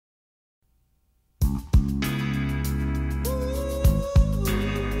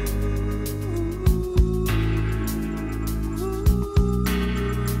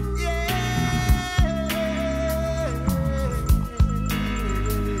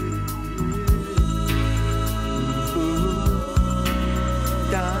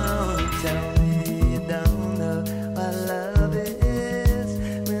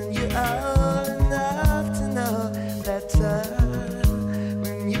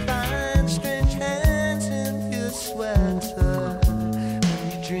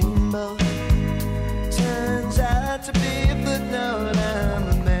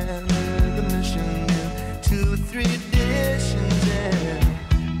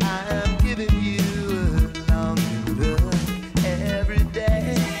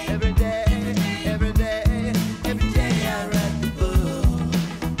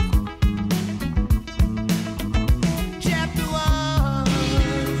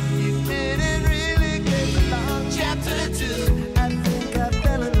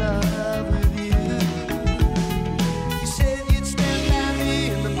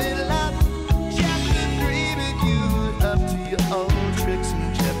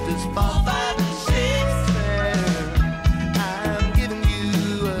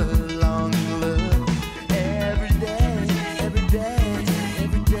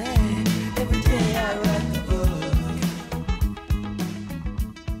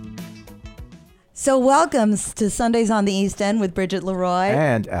So welcome to Sundays on the East End with Bridget Leroy.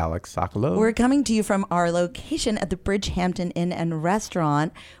 And Alex Sokolow. We're coming to you from our location at the Bridgehampton Inn and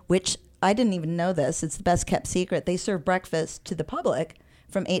Restaurant, which I didn't even know this. It's the best kept secret. They serve breakfast to the public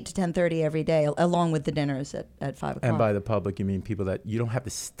from 8 to 10:30 every day, along with the dinners at 5 o'clock. And by the public, you mean people that you don't have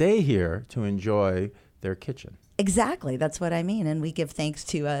to stay here to enjoy their kitchen. Exactly. That's what I mean. And we give thanks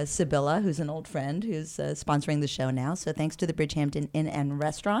to Sibylla, who's an old friend, who's sponsoring the show now. So thanks to the Bridgehampton Inn and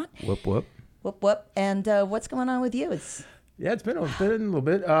Restaurant. Whoop, whoop. Whoop, whoop. And what's going on with you? Yeah, it's been a little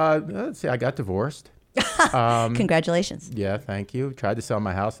bit. Let's see, I got divorced. Congratulations. Yeah, thank you. Tried to sell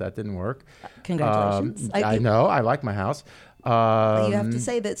my house. That didn't work. Congratulations. I know. I like my house. You have to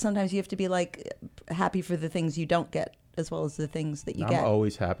say that sometimes you have to be like happy for the things you don't get as well as the things that you get. I'm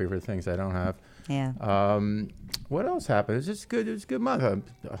always happy for the things I don't have. Yeah. What else happened? It was just good. It was a good month.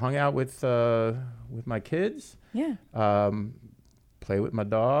 I hung out with my kids. Yeah. Play with my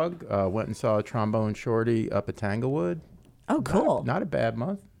dog. Went and saw a Trombone Shorty up at Tanglewood. Oh, cool. Not a bad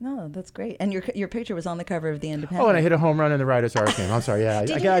month. No, that's great. And your picture was on the cover of The Independent. Oh, and I hit a home run in the Writers' Arts game. I'm sorry. Yeah,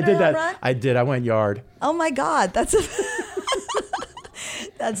 I did that. Run? I did. I went yard. Oh my God, that's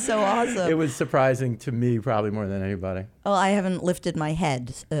so awesome. It was surprising to me, probably more than anybody. Well, I haven't lifted my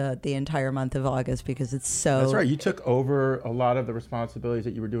head the entire month of August because it's so. That's right. You took over a lot of the responsibilities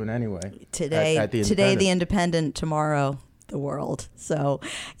that you were doing anyway. Today, The Independent. Tomorrow, The World. So,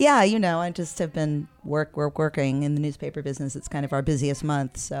 yeah, I just have been working in the newspaper business. It's kind of our busiest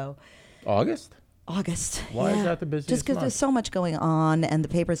month. So, August. Why is that the busiest Just because there's so much going on and the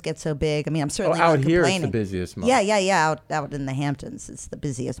papers get so big. I mean, I'm certainly not out complaining. here it's the busiest month. Yeah. Out in the Hamptons, it's the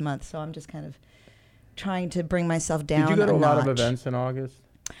busiest month. So I'm just kind of trying to bring myself down. Did you go to a lot of notch. events in August?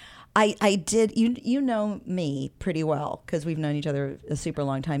 I did. You know me pretty well because we've known each other a super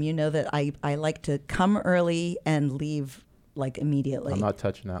long time. You know that I like to come early and leave like immediately. I'm not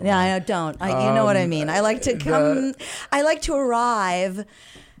touching that. Yeah, I don't. You know what I mean. I like to come. I like to arrive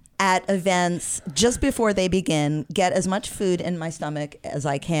at events just before they begin, get as much food in my stomach as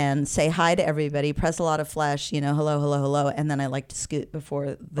I can, say hi to everybody, press a lot of flesh, hello, and then I like to scoot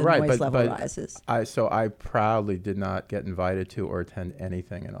before the noise level rises. So I proudly did not get invited to or attend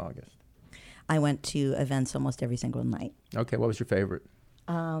anything in August. I went to events almost every single night. Okay, what was your favorite?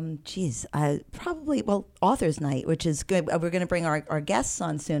 Probably Authors Night, which is good. We're going to bring our guests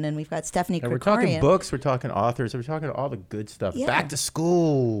on soon, and we've got Stephanie Krikorian. We're talking books, we're talking authors, we're talking all the good stuff. Yeah. Back to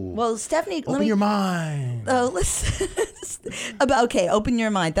school. Well, Stephanie, open your mind. Oh, listen. Open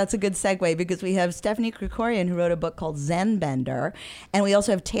your mind. That's a good segue because we have Stephanie Krikorian who wrote a book called Zen Bender, and we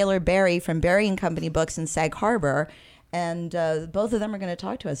also have Taylor Berry from Berry and Company Books in Sag Harbor. And both of them are going to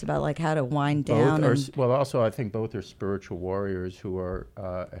talk to us about like how to wind down. Also, I think both are spiritual warriors who are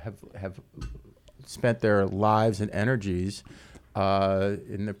have spent their lives and energies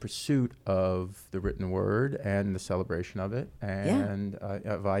in the pursuit of the written word and the celebration of it and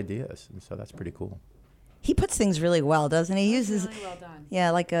of ideas. And so that's pretty cool. He puts things really well, doesn't he? Really well done.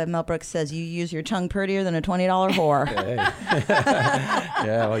 Yeah, like Mel Brooks says, you use your tongue prettier than a $20 whore.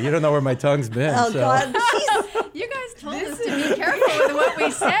 Yeah, well, you don't know where my tongue's been. Oh, so. God. You guys told us to be careful with what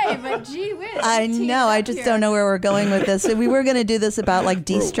we say, but gee whiz. I know. I just don't know where we're going with this. We were going to do this about like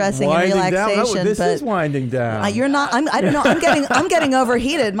de-stressing and Winding relaxation, down. This but is winding down. you're not. I don't know. I'm getting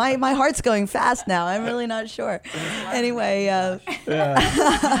overheated. My heart's going fast now. I'm really not sure. Anyway, Well,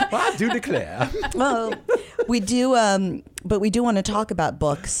 I do declare. well, we do. But we do want to talk about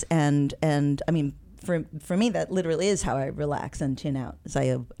books, and I mean, for me, that literally is how I relax and tune out, as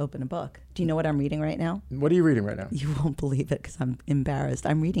I open a book. Do you know what I'm reading right now? What are you reading right now? You won't believe it because I'm embarrassed.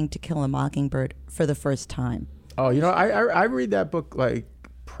 I'm reading To Kill a Mockingbird for the first time. Oh, I read that book like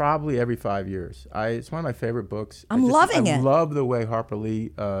probably every 5 years. It's one of my favorite books. I'm loving it. I love the way Harper Lee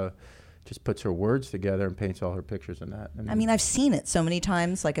just puts her words together and paints all her pictures in that. I mean, I've seen it so many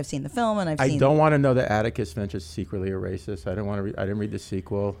times. Like I've seen the film, and I don't want to know that Atticus Finch is secretly a racist. I didn't read the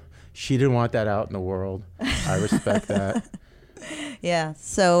sequel. She didn't want that out in the world. I respect that. Yeah.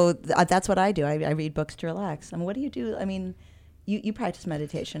 So that's what I do. I read books to relax. I mean, what do you do? I mean, you practice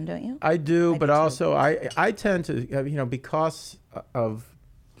meditation, don't you? I do, but do too. also I tend to, because of,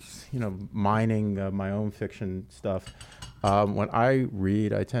 mining my own fiction stuff. When I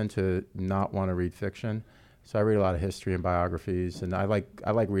read, I tend to not want to read fiction. So I read a lot of history and biographies, and I like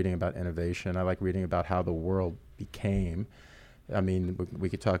reading about innovation. I like reading about how the world became. I mean, we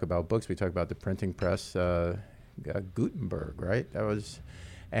could talk about books. We talk about the printing press, Gutenberg, right? That was,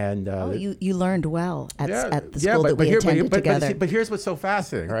 and you learned well at the school that we attended together. But here's what's so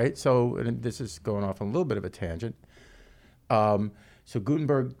fascinating, right? So and this is going off on a little bit of a tangent. So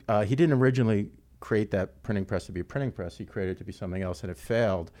Gutenberg, he didn't originally create that printing press to be a printing press. He created it to be something else, and it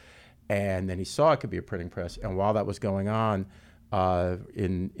failed. And then he saw it could be a printing press. And while that was going on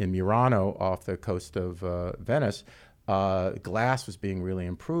in Murano off the coast of Venice, glass was being really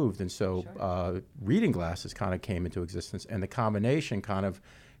improved. And so reading glasses kind of came into existence. And the combination kind of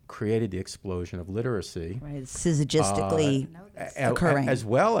created the explosion of literacy. Right, syzygistically occurring. As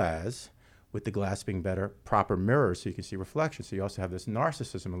well as, with the glass being better, proper mirrors so you can see reflections. So you also have this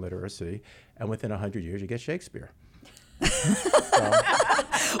narcissism of literacy. And within 100 years, you get Shakespeare.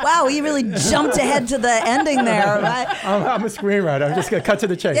 Wow, you really jumped ahead to the ending there, right? I'm a screenwriter. I'm just gonna cut to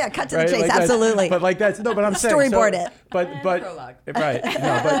the chase. Yeah, cut to the chase. Like absolutely. But like that's no. But I'm saying storyboard it. But right.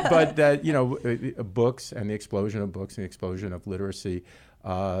 No, but that books and the explosion of books and the explosion of literacy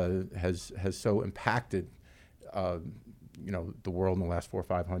has so impacted the world in the last 400 or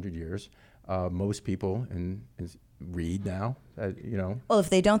 500 years. Most people read now. Well, if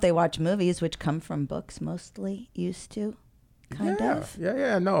they don't, they watch movies, which come from books mostly. Used to. Kind of.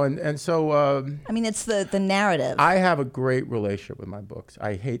 Yeah. No, and so. I mean, it's the narrative. I have a great relationship with my books.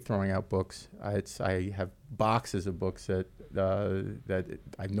 I hate throwing out books. I have boxes of books that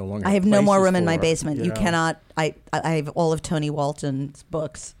I no longer. I have no more room in my for, basement. You cannot. I have all of Tony Walton's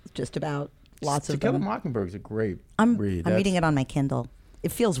books, just about lots of them. To Kill a Mockingbird is a great read. I'm reading it on my Kindle.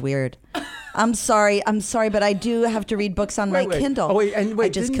 It feels weird. I'm sorry, but I do have to read books on my Kindle. Oh wait, I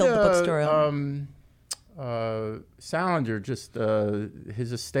just killed the bookstore. Salinger just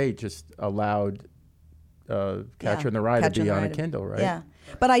his estate just allowed Catcher in the Rye to be on a Kindle, right? Yeah,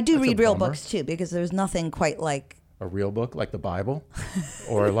 but I do That's read a real bummer. books too, because there's nothing quite like a real book like the Bible,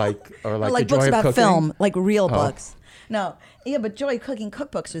 or like like the books Joy of about Cooking? film, like real books. No, yeah, but Joy of Cooking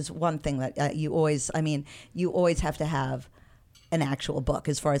cookbooks is one thing that you always have to have an actual book,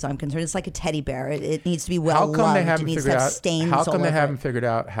 as far as I'm concerned. It's like a teddy bear. It needs to be well loved. It needs to have stains all over it. How come they haven't figured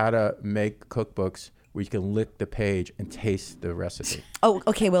out how to make cookbooks where you can lick the page and taste the recipe? Oh,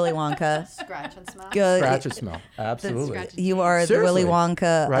 okay, Willy Wonka. Scratch and smell. Good. Scratch and smell. Absolutely. You are Seriously. the Willy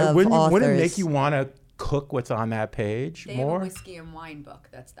Wonka Right? of Wouldn't authors. it make you want to cook what's on that page They more? have a whiskey and wine book.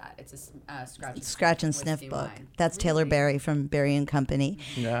 That's that. It's a Scratch and sniff whiskey book. wine. That's Taylor Berry from Berry and Company.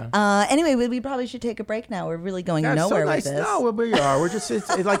 Yeah. Anyway, we probably should take a break now. We're really going That's nowhere so nice. with this. No, we are. We're just it's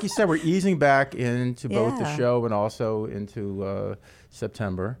like you said. We're easing back into both the Yeah. show and also into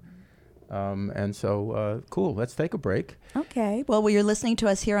September. And so, cool. Let's take a break. Okay. Well, you're listening to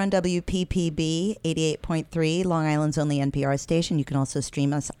us here on WPPB 88.3, Long Island's only NPR station. You can also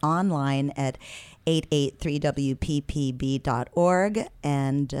stream us online at 883wppb.org.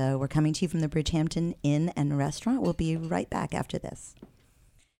 And we're coming to you from the Bridgehampton Inn and Restaurant. We'll be right back after this.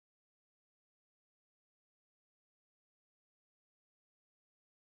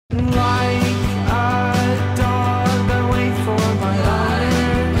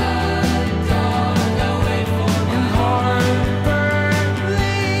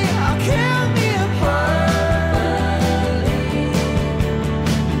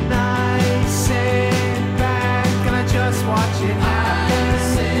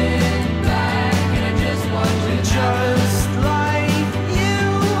 Just like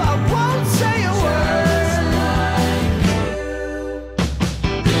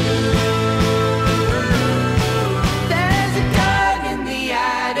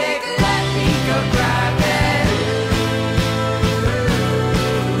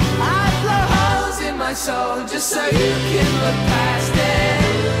my soul just so you can look past it.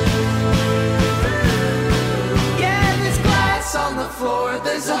 Yeah, there's glass on the floor,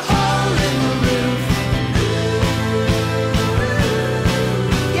 there's a hole in the roof.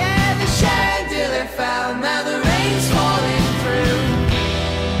 Yeah, the chandelier fell, now the rain's falling through.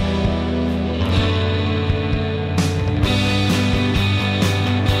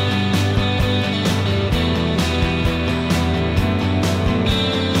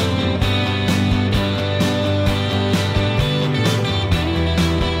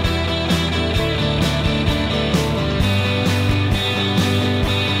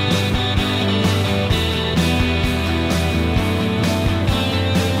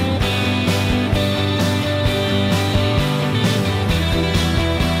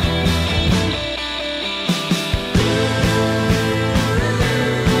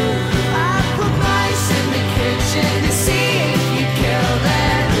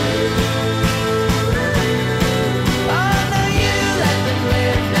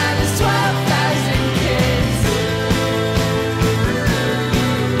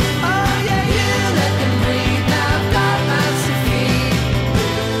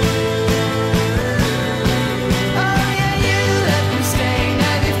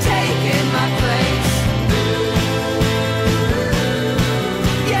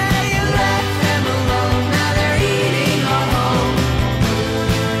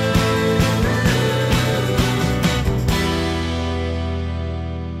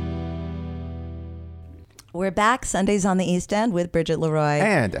 We're back Sundays on the East End with Bridget Leroy.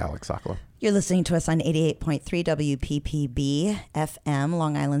 And Alex Sokolow. You're listening to us on 88.3 WPPB FM,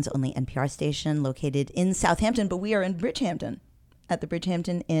 Long Island's only NPR station, located in Southampton, but we are in Bridgehampton at the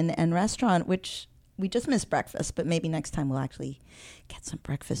Bridgehampton Inn and Restaurant, which we just missed breakfast, but maybe next time we'll actually get some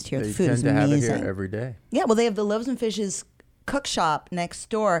breakfast here. They The food tend is to amazing. have it here every day. Yeah, well, they have the Loaves and Fishes cook shop next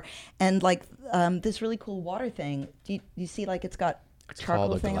door, and like this really cool water thing. Do you see like it's got charcoal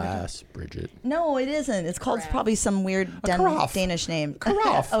Called a thing on the top? glass, Bridget. No, it isn't. It's called probably some weird carafe. Danish name.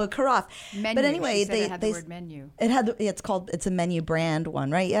 Carafe. Oh, a carafe. Menu. But anyway, She said they it had the word menu. it's a menu brand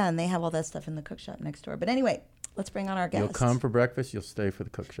one, right? Yeah, and they have all that stuff in the cook shop next door. But anyway, let's bring on our guests. You'll come for breakfast, you'll stay for the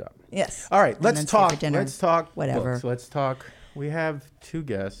cook shop. Yes. All right, And let's then stay for talk. dinner. Let's talk Whatever. books. Let's talk. We have two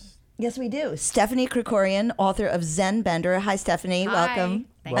guests. Yes, we do. Stephanie Krikorian, author of Zen Bender. Hi, Stephanie. Hi. Welcome.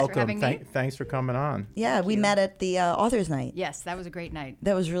 Thanks Welcome. for having me. Thanks for coming on. Yeah, we met at the authors night. Yes, that was a great night.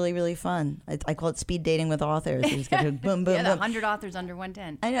 That was really, really fun. I call it speed dating with authors. We just get to boom, boom, Yeah, the boom. 100 authors under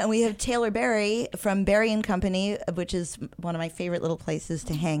 110. I know. We have Taylor Berry from Berry and Company, which is one of my favorite little places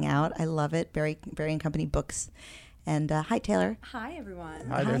to hang out. I love it. Berry and Company Books. And hi, Taylor. Hi, everyone.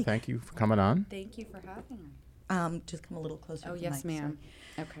 Hi there. Hi. Thank you for coming on. Thank you for having me. Just come a little closer. Oh, to the yes, mic, ma'am.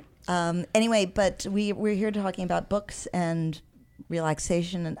 Okay. sorry. Anyway, but we're here talking about books and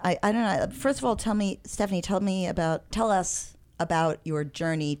relaxation. And I don't know. First of all, Stephanie, tell us about your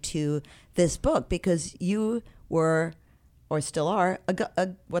journey to this book, because you were, or still are,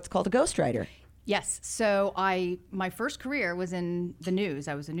 what's called a ghostwriter. Yes. So my first career was in the news.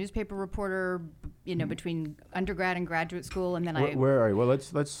 I was a newspaper reporter, between undergrad and graduate school, and then Where are you? Well,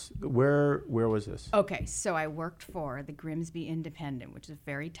 let's. Where was this? Okay, so I worked for the Grimsby Independent, which is a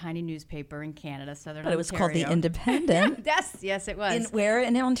very tiny newspaper in Canada, Southern But it was called the Ontario. Independent. Yes, it was. Where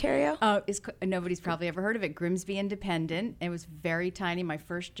in Ontario? Nobody's probably ever heard of it. Grimsby Independent. It was very tiny. My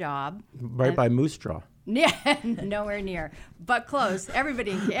first job. Right by Moose Jaw. Yeah, nowhere near, but close.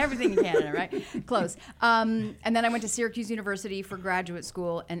 Everything in Canada, right? Close. And then I went to Syracuse University for graduate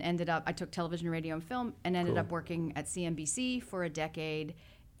school and I took television, radio, and film, and ended up working at CNBC for a decade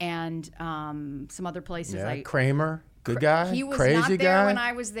and some other places. Yeah, Kramer, good guy, He was crazy not there guy. when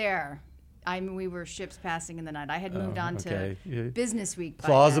I was there. We were ships passing in the night. I had moved on okay. to Business Week. by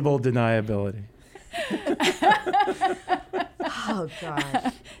Plausible deniability. Oh,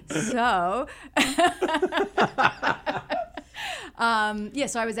 gosh. then. So.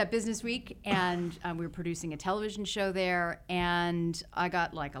 So I was at Business Week, and we were producing a television show there, and I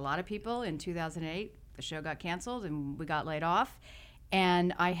got, like a lot of people, in 2008, the show got canceled, and we got laid off,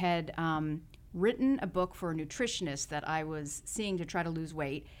 and I had written a book for a nutritionist that I was seeing to try to lose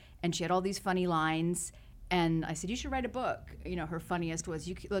weight, and she had all these funny lines, and I said, you should write a book. Her funniest was,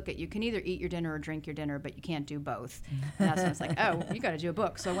 you can either eat your dinner or drink your dinner, but you can't do both. And that's when I was like, oh, you got to do a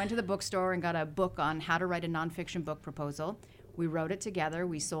book. So I went to the bookstore and got a book on how to write a nonfiction book proposal. We wrote it together,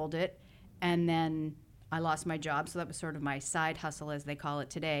 we sold it, and then I lost my job. So that was sort of my side hustle, as they call it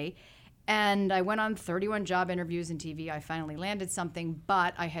today. And I went on 31 job interviews in TV. I finally landed something,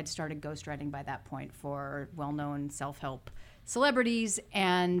 but I had started ghostwriting by that point for well-known self-help celebrities.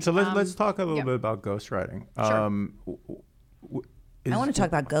 And So let's talk a little yeah. bit about ghostwriting. Sure. I want to talk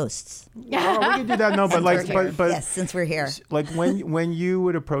about ghosts. Well, we can do that. No, but like, but Yes, since we're here. like when you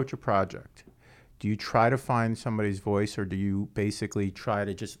would approach a project, do you try to find somebody's voice, or do you basically try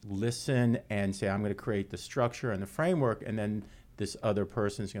to just listen and say, I'm going to create the structure and the framework, and then this other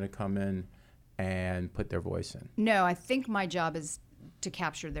person's going to come in and put their voice in? No, I think my job is to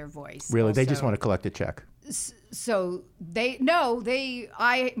capture their voice. Really, they just also. want to collect a check. So they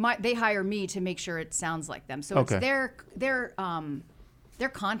hire me to make sure it sounds like them. So Okay. it's their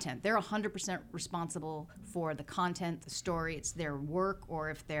content. They're 100% responsible for the content, the story. It's their work, or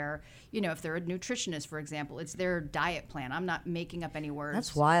if they're if they're a nutritionist, for example, it's their diet plan. I'm not making up any words.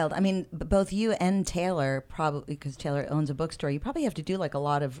 That's wild. I mean, both you and Taylor, probably because Taylor owns a bookstore, you probably have to do like a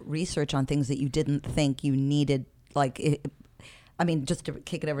lot of research on things that you didn't think you needed. I mean, just to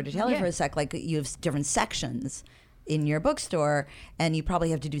kick it over to Taylor Yeah. for a sec, like you have different sections in your bookstore, and you probably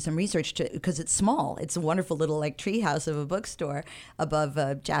have to do some research because it's small. It's a wonderful little like treehouse of a bookstore above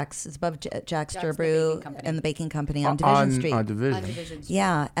Jack's. It's above Jack's the Brew baking company. and the baking company on Division Street. On Division. On Division Street.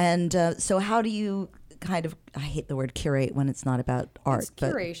 Yeah, and so how do you kind of? I hate the word curate when it's not about art, It's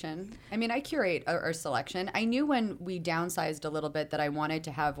but curation. I mean, I curate our selection. I knew when we downsized a little bit that I wanted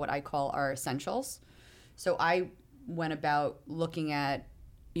to have what I call our essentials. So I went about looking at,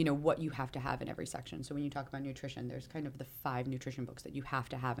 what you have to have in every section. So when you talk about nutrition, there's kind of the 5 nutrition books that you have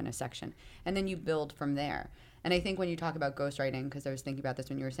to have in a section. And then you build from there. And I think when you talk about ghostwriting, because I was thinking about this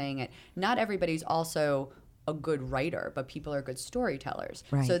when you were saying it, not everybody's also a good writer, but people are good storytellers.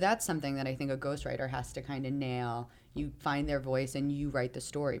 Right. So that's something that I think a ghostwriter has to kind of nail. You find their voice and you write the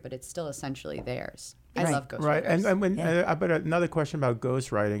story, but it's still essentially theirs. I Right. love ghostwriters. Right, and when but another question about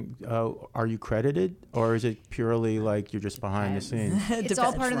ghostwriting: are you credited, or is it purely like you're just behind the scenes? It's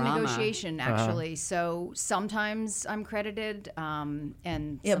all part of the Drama. negotiation, Uh-huh. actually. So sometimes I'm credited,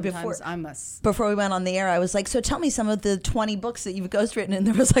 and Yeah, sometimes I'm a. before we went on the air, I was like, so tell me some of the 20 books that you've ghostwritten. And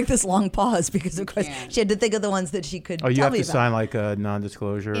there was like this long pause because, of course, can't. she had to think of the ones that she could Oh, you tell have me to about. sign like a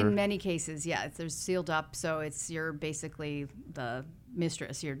non-disclosure. In many cases, yeah, they're sealed up, so you're basically the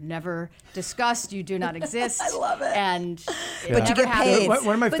mistress. You're never discussed. You do not exist. I love it. And But you get paid. One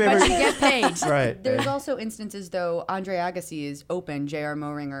of my But favorite. you get paid. Right. There's also instances, though, Andre Agassi's Open, J.R.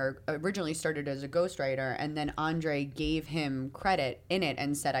 Moehringer originally started as a ghostwriter, and then Andre gave him credit in it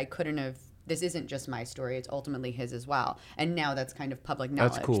and said, I couldn't have, this isn't just my story, it's ultimately his as well. And now that's kind of public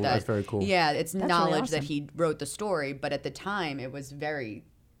knowledge. That's cool. That, That's very cool. Yeah, it's really knowledge awesome. that he wrote the story, but at the time it was very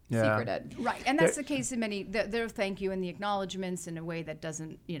Yeah. secreted. Right, and that's the case in many. Their thank you and the acknowledgements in a way that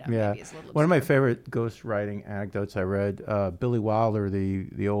doesn't, Yeah. maybe is a little. One of my obscure. favorite ghostwriting anecdotes I read, Billy Wilder,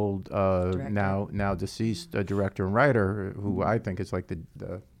 the old now deceased director and writer, who I think is like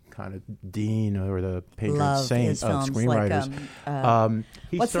the kind of dean or the patron Love saint his of films, screenwriters. like,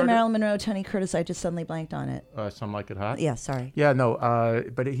 He what's the started- Marilyn Monroe, Tony Curtis? I just suddenly blanked on it. Some Like It Hot? Yeah, sorry. Yeah, no,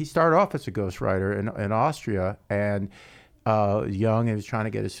 but he started off as a ghostwriter in Austria, and young, he was trying to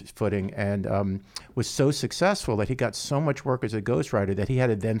get his footing, and was so successful that he got so much work as a ghostwriter that he had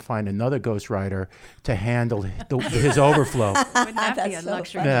to then find another ghostwriter to handle his overflow. Wouldn't that be a That's so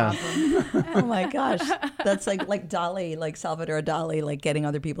luxury funny. problem? Oh my gosh, that's like Dali, like Salvador Dali, like getting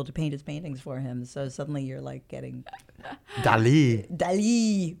other people to paint his paintings for him. So suddenly you're like getting Dali.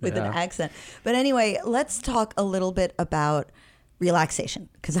 Dali with an Yeah. accent. But anyway, let's talk a little bit about relaxation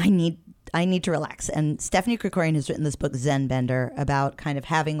because I need to relax. And Stephanie Krikorian has written this book, Zen Bender, about kind of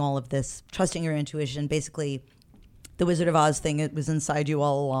having all of this, trusting your intuition, basically the Wizard of Oz thing. It was inside you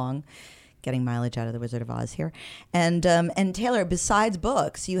all along. Getting mileage out of the Wizard of Oz here. And Taylor, besides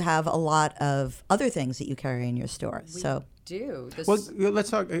books, you have a lot of other things that you carry in your store. So Do. This, Well, let's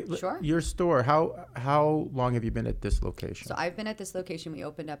talk. Sure. Your store. How long have you been at this location? so I've been at this location. We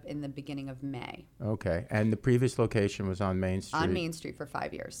opened up in the beginning of May Okay, and the previous location was on Main Street, on Main Street for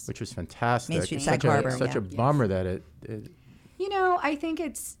 5 years. which was fantastic. Main Street, such Sag Harbor, such a yeah. bummer that it I think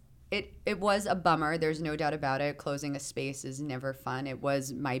it was a bummer. There's no doubt about it. Closing a space is never fun. It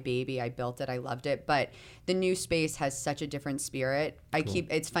was my baby. I built it. I loved it. But the new space has such a different spirit.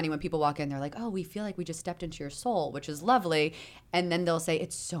 It's funny when people walk in, they're like, oh, we feel like we just stepped into your soul, which is lovely. And then they'll say,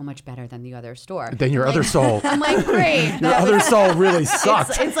 it's so much better than the other store. then your other soul. I'm like, great. Your other soul really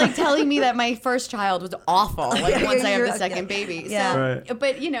sucked. It's like telling me that my first child was awful. Like once I have the second baby. Yeah. So, Right.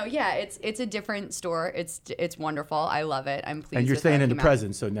 but it's a different store. It's wonderful. I love it. I'm pleased. And you're with how staying it in the came out.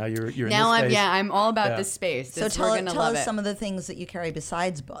 present, so now you're in Now this space. I'm all about Yeah. this space. so We're tell gonna us love it. some of the things that you carry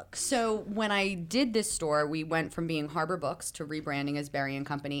besides books. So when I did this store, we went from being Harbor Books to rebranding as Berry and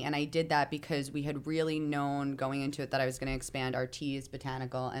Company, and I did that because we had really known going into it that I was going to expand our teas,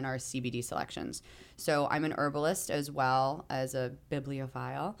 botanical, and our CBD selections. So I'm an herbalist as well as a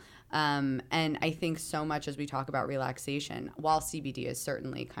bibliophile. And I think so much as we talk about relaxation, while CBD is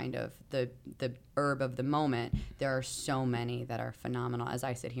certainly kind of the herb of the moment, there are so many that are phenomenal as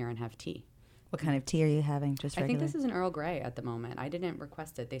I sit here and have tea. What kind of tea are you having? Just I regular? think this is an Earl Grey at the moment. I didn't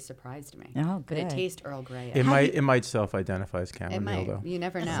request it. They surprised me. Oh, But it good. tastes Earl Grey. It might self-identify as It chamomile, might. though. You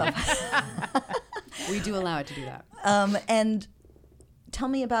never know. We do allow it to do that. And tell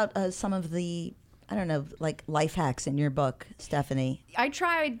me about some of the, I don't know, like life hacks in your book, Stephanie. I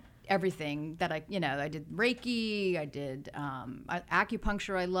tried everything that I did Reiki, I did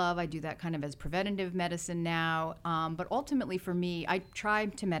acupuncture. I love. I do that kind of as preventative medicine now. But ultimately, for me, I try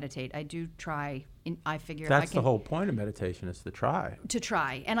to meditate. I do try. I figure That's I can, the whole point of meditation, is to try. to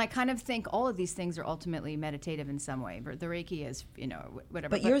try, and I kind of think all of these things are ultimately meditative in some way. But the Reiki is, whatever.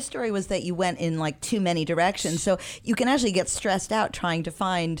 But your story was that you went in like too many directions. So you can actually get stressed out trying to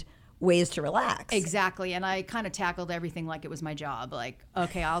find ways to relax. Exactly. And I kind of tackled everything like it was my job. Like,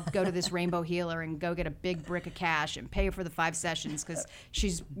 okay, I'll go to this rainbow healer and go get a big brick of cash and pay for the 5 sessions because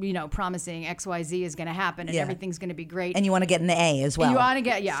she's, promising XYZ is going to happen and Yeah. everything's going to be great. And you want to get an A as well. you want to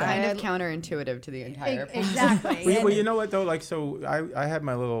get, Kind of counterintuitive to the entire process. Exactly. Well, you know what though? Like, so I had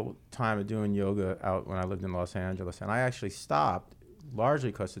my little time of doing yoga out when I lived in Los Angeles, and I actually stopped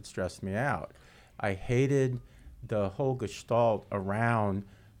largely because it stressed me out. I hated the whole gestalt around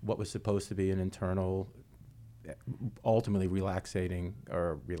what was supposed to be an internal, ultimately relaxing,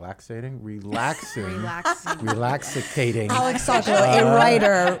 Relaxing. relaxicating. Alex Sacco, a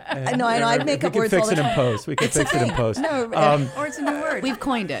writer. I know. I'd make up We words can all fix the it in time. post. We can fix it in post. No, Or it's a new word. We've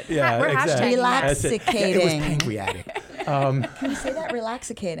coined it. Yeah, We're exactly. hashtagging that. That's it. Yeah, it was pancreatic. Can you say that?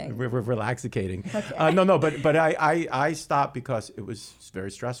 Relaxicating. We're relaxicating. No, but I stopped because it was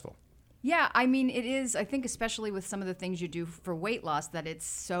very stressful. Yeah, I mean, it is, I think, especially with some of the things you do for weight loss, that it's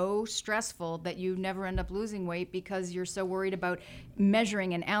so stressful that you never end up losing weight because you're so worried about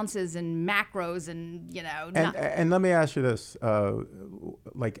measuring in ounces and macros and, And let me ask you this: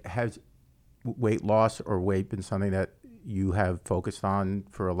 like, has weight loss or weight been something that you have focused on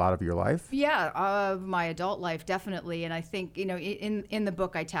for a lot of your life? Yeah, my adult life, definitely. And I think, in the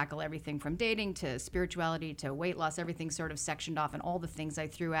book, I tackle everything from dating to spirituality to weight loss. Everything's sort of sectioned off and all the things I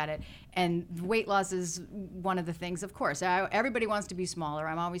threw at it. And weight loss is one of the things, of course. Everybody wants to be smaller.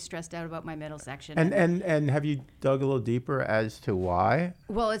 I'm always stressed out about my middle section. And have you dug a little deeper as to why?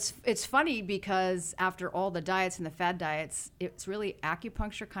 Well, it's funny because after all the diets and the fad diets, it's really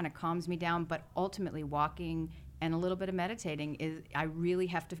acupuncture kind of calms me down, but ultimately walking and a little bit of meditating I really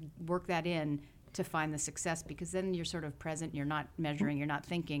have to work that in to find the success, because then you're sort of present, you're not measuring, you're not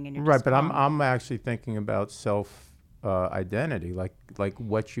thinking, and you're Right, just but calm. I'm actually thinking about self identity, like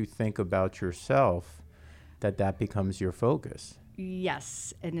what you think about yourself, that becomes your focus.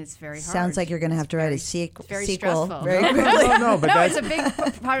 Yes, and it's very hard. Sounds like you're going to have to write a sequel. very stressful. Very quickly. No, but No, that's it's a big part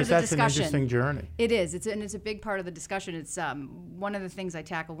of but the that's an discussion. interesting journey. It is. It's a big part of the discussion. It's one of the things I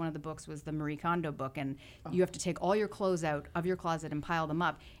tackled. One of the books was the Marie Kondo book, and you have to take all your clothes out of your closet and pile them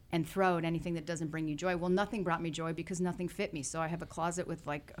up and throw out anything that doesn't bring you joy. Well, nothing brought me joy because nothing fit me. So I have a closet with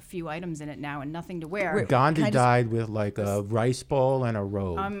like a few items in it now and nothing to wear. Gandhi Can I just- died with like a rice bowl and a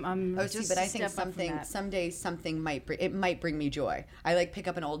robe. I'm Oh, just see, but I a think step up from that. someday something might bring me joy. I like pick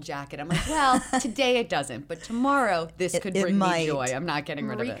up an old jacket. I'm like, well, today it doesn't, but tomorrow this could it bring might. me joy. I'm not getting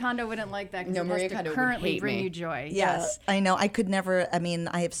rid Marie of it. Kondo wouldn't like that because No, it Marie has to Kondo would currently hate bring me. you joy. Yeah, Yes. I know. I could never. I mean,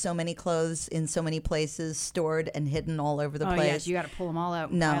 I have so many clothes in so many places, stored and hidden all over the Oh place. yes, you got to pull them all out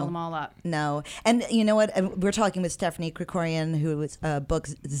and No. pile them all up. No. And you know what? We're talking with Stephanie Krikorian, whose book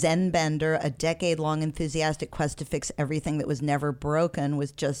Zen Bender, A Decade-Long Enthusiastic Quest to Fix Everything That Was Never Broken,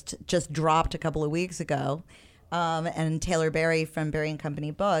 was just dropped a couple of weeks ago. And Taylor Berry from Berry and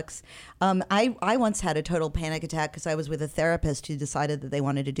Company Books. I once had a total panic attack because I was with a therapist who decided that they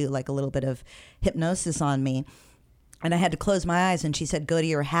wanted to do like a little bit of hypnosis on me. And I had to close my eyes, and she said, "Go to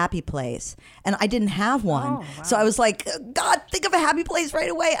your happy place." And I didn't have one. Oh, wow. So I was like, God, think of a happy place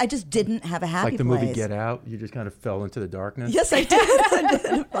right away. I just didn't have a happy like the place. movie Get Out, you just kind of fell into the darkness. Yes, I did.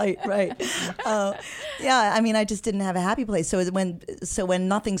 I did. Right. Yeah, I mean, I just didn't have a happy place. So when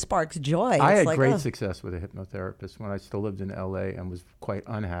nothing sparks joy, I it's had like, great oh. success with a hypnotherapist when I still lived in LA and was quite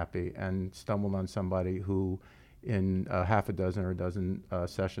unhappy, and stumbled on somebody who, in half a dozen or a dozen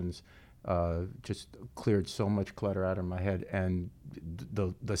sessions, just cleared so much clutter out of my head. And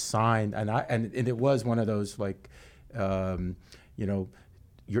the sign, and it was one of those like,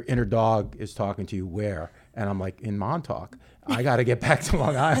 your inner dog is talking to you where? And I'm like, in Montauk. I got to get back to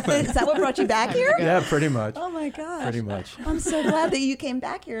Long Island. Is that what brought you back here? Yeah, pretty much. Oh my gosh. Pretty much. I'm so glad that you came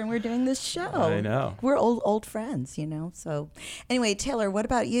back here and we're doing this show. I know. We're old friends, So anyway, Taylor, what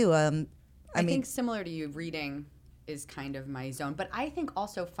about you? I think similar to you, reading is kind of my zone. But I think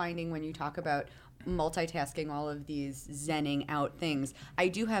also finding, when you talk about multitasking all of these zenning out things, I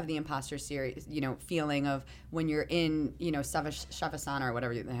do have the imposter series, feeling of when you're in, Shavasana or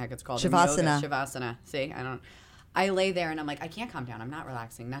whatever the heck it's called. Shavasana. Shavasana. See, I lay there and I'm like, I can't calm down. I'm not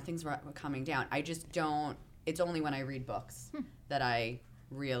relaxing. Nothing's coming down. I just don't. It's only when I read books that I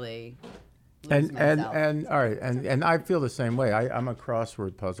really lose myself. And all right, and I feel the same way. I'm a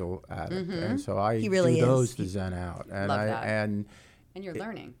crossword puzzle addict, and so I He really do those is. to zen out. And Love that. and you're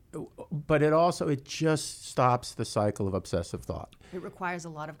learning. but it just stops the cycle of obsessive thought. It requires a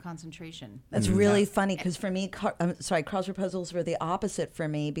lot of concentration. That's really funny because for me, crossword puzzles were the opposite for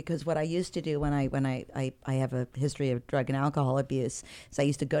me, because what I used to do when I have a history of drug and alcohol abuse is I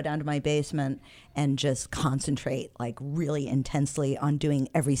used to go down to my basement and just concentrate like really intensely on doing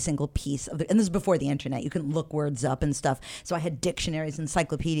every single piece of and this is before the internet. You can look words up and stuff. So I had dictionaries,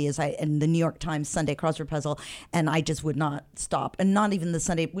 encyclopedias, and the New York Times Sunday crossword puzzle, and I just would not stop. And not even the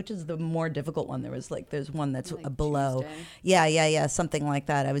Sunday, which is the more difficult one. There's one that's below. Tuesday? Yeah, something like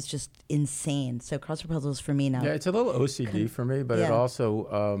that. I was just insane. So crossword puzzles for me now. Yeah, it's a little OCD for me, but it Yeah.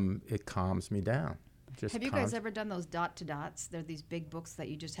 also it calms me down. Just Have you calms- guys ever done those dot to dots? They're these big books that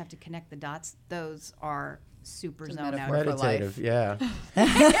you just have to connect the dots. Those are super It's a zone metaphor out. for meditative? life. Yeah.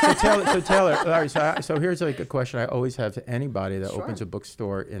 so Taylor, all right, so here's like a question I always have to anybody that Sure. opens a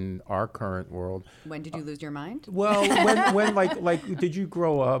bookstore in our current world. When did you lose your mind? Well, when like did you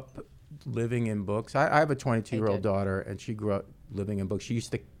grow up living in books? I have a 22-year-old did. daughter, and she grew up living in books. She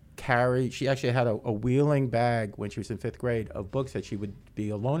used to she actually had a wheeling bag when she was in 5th grade of books that she would be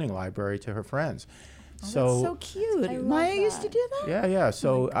a loaning library to her friends. That's so cute. I love Maya used to that. do that. Yeah.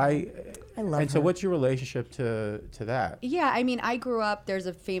 So I love And so her. what's your relationship to that? Yeah, I mean, I grew up, there's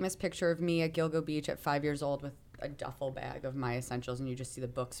a famous picture of me at Gilgo Beach at 5 years old with a duffel bag of my essentials, and you just see the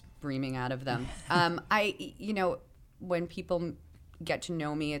books breaming out of them. When people get to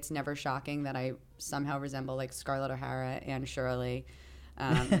know me, it's never shocking that I somehow resemble like Scarlett O'Hara, Anne Shirley,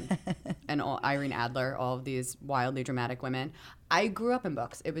 and Irene Adler, all of these wildly dramatic women. I grew up in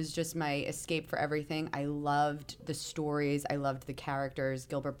books. It was just my escape for everything. I loved the stories. I loved the characters.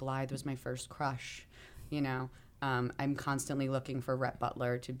 Gilbert Blythe was my first crush, I'm constantly looking for Rhett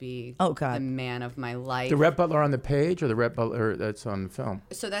Butler to be Oh, God. the man of my life. The Rhett Butler on the page or the Rhett Butler that's on the film?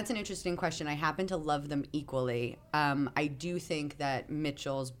 So that's an interesting question. I happen to love them equally. I do think that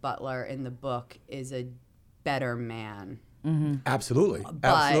Mitchell's Butler in the book is a better man. Absolutely. But-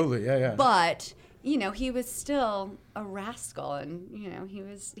 Absolutely. Yeah. But he was still a rascal, and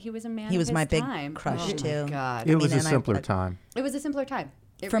he was a man. He of was his my big time. crush, Oh my too. God, It was a and simpler time. it was a simpler time.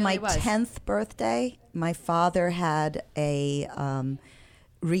 It For really my was. 10th birthday, my father had a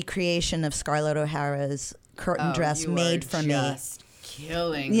recreation of Scarlett O'Hara's curtain dress You made are for me. just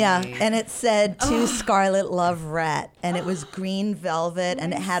killing Yeah, me. and it said "To Scarlett, Love, Rhett," and it was green velvet,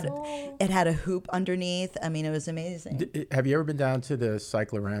 and it had a hoop underneath. I mean, it was amazing. Have you ever been down to the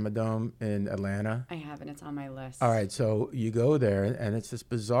Cyclorama Dome in Atlanta? I haven't. It's on my list. All right, so you go there, and it's this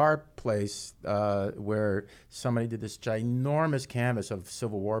bizarre place where somebody did this ginormous canvas of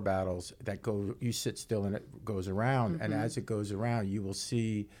Civil War battles that go. You sit still, and it goes around, and as it goes around, you will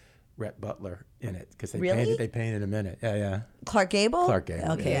see Rhett Butler in it because Really? they painted him in it. Yeah. Clark Gable. Clark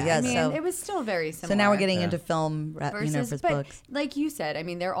Gable, Okay, yeah. yeah. I mean, so, it was still very similar. so now we're getting Yeah. into film, for his but books. like you said, I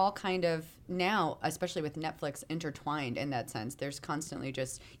mean, they're all kind of now, especially with Netflix, intertwined in that sense. There's constantly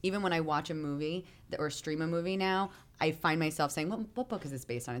just, even when I watch a movie or stream a movie now, I find myself saying, what book is this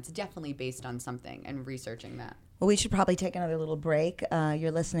based on? It's definitely based on something, and researching that. Well, we should probably take another little break. You're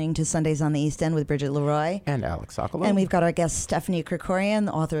listening to Sundays on the East End with Bridget Leroy. And Alex Sokolow. And we've got our guest, Stephanie Krikorian,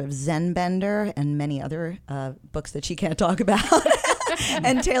 the author of Zen Bender and many other books that she can't talk about.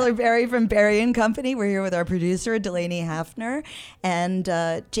 And Taylor Berry from Berry and Company. We're here with our producer, Delaney Hafner. And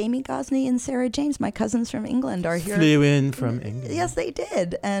Jamie Gosney and Sarah James, my cousins from England, are here. Flew in from England. Yes, they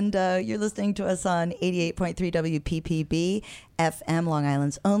did. And you're listening to us on 88.3 WPPB, FM, Long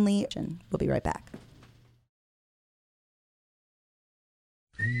Island's only. We'll be right back.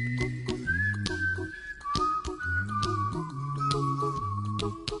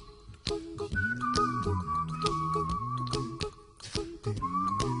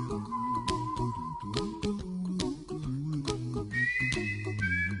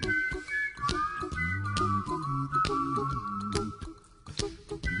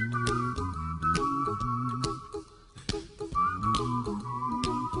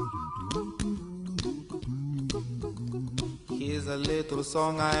 Here's a little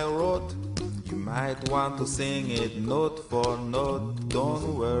song I wrote. You might want to sing it note for note.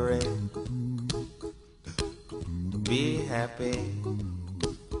 Don't worry. Be happy.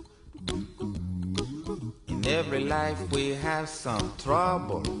 In every life we have some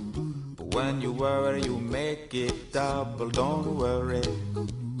trouble. But when you worry, you make it double. Don't worry.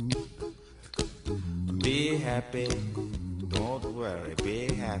 Be happy. Don't worry.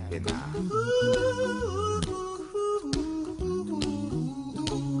 Be happy now.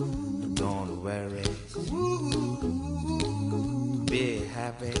 Don't worry. Be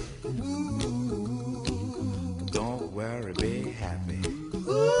happy. Don't worry. Be happy.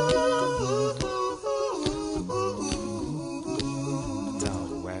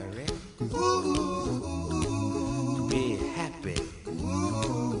 Don't worry. Be happy.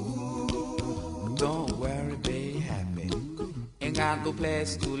 Don't worry, be happy. Ain't got no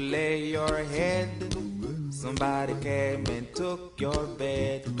place to lay your head. Somebody came and took your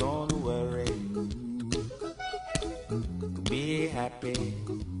bed. Don't worry. Be happy.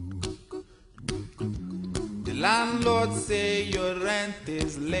 The landlord say your rent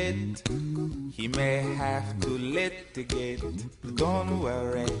is late. He may have to litigate. Don't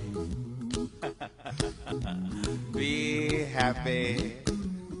worry. Be happy.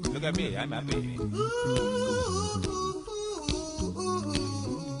 Look at me, I'm happy.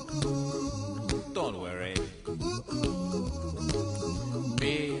 Don't worry.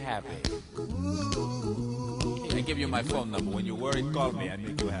 Be happy. I give you my phone number. When you worry, call me. I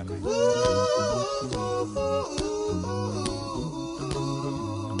make you happy.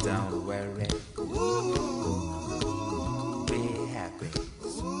 Don't worry. Be happy.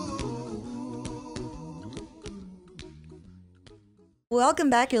 Welcome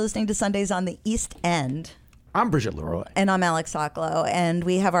back. You're listening to Sundays on the East End. I'm Bridget Leroy. And I'm Alex Sokolow. And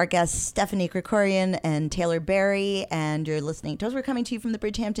we have our guests, Stephanie Krikorian and Taylor Berry. And you're listening to us. We're coming to you from the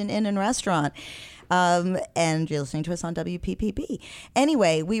Bridgehampton Inn and Restaurant. And you're listening to us on WPPB.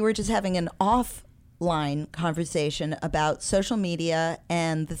 Anyway, we were just having an offline conversation about social media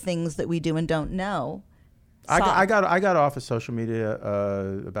and the things that we do and don't know. I got off of social media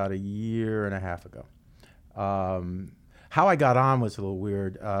about a year and a half ago. How I got on was a little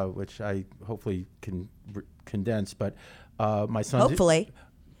weird, which I hopefully can condense. But my son. Hopefully.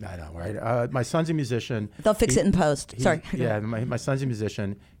 I know, right? My son's a musician. They'll fix it in post. Sorry. Yeah, my son's a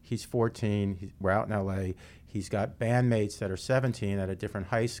musician. He's 14. We're out in L.A. He's got bandmates that are 17 at a different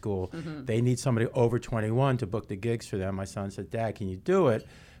high school. Mm-hmm. They need somebody over 21 to book the gigs for them. My son said, Dad, can you do it?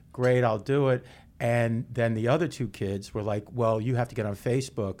 Great, I'll do it. And then the other two kids were like, well, you have to get on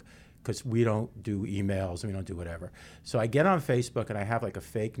Facebook because we don't do emails and we don't do whatever. So I get on Facebook and I have like a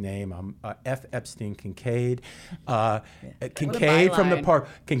fake name. I'm F. Epstein Kincaid. Kincaid from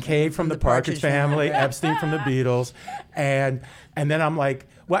the Partridge Family, Epstein from the Beatles. And then I'm like,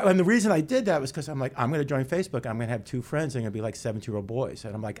 well, and the reason I did that was because I'm like, I'm going to join Facebook. I'm going to have two friends. They're going to be like 17-year-old boys.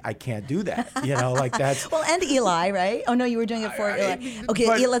 And I'm like, I can't do that. You know, like that's. Well, and Eli, right? Oh, no, you were doing it for Eli.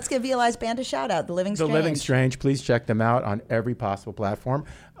 Okay, let's give Eli's band a shout out, The Living Strange. The Living Strange. Please check them out on every possible platform.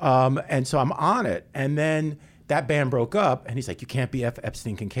 And so I'm on it. And then that band broke up. And he's like, you can't be F.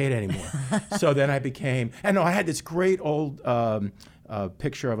 Epstein Kincaid anymore. So then I became, and no, I had this great old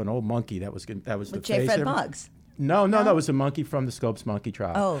picture of an old monkey that was with the J. face. Fred Boggs. No, it was a monkey from the Scopes Monkey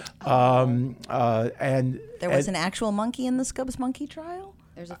Trial. Oh. And there was an actual monkey in the Scopes Monkey Trial?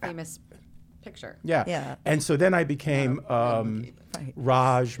 There's a famous picture. Yeah. And so then I became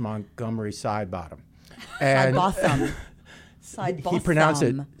Raj Montgomery Sidebottom. And Sidebotham. He pronounced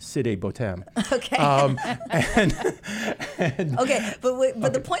it Sidi Botem. Okay. Okay,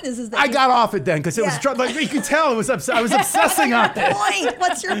 but the point is that I got off it then because it was like you could tell I was obsessing on it. Point.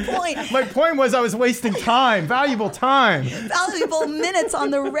 What's your point? My point was I was wasting time, valuable time, valuable minutes on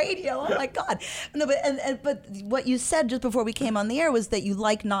the radio. Oh my God! No, but what you said just before we came on the air was that you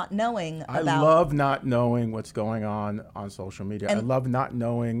like not knowing about. I love not knowing what's going on social media. I love not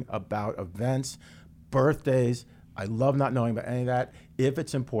knowing about events, birthdays. I love not knowing about any of that. If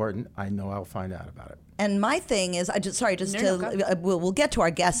it's important, I know I'll find out about it. And my thing is, we'll get to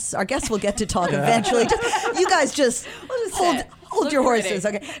our guests. Our guests will get to talk eventually. You guys just hold your horses,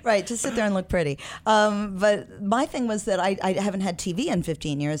 okay? Right, just sit there and look pretty. But my thing was that I haven't had TV in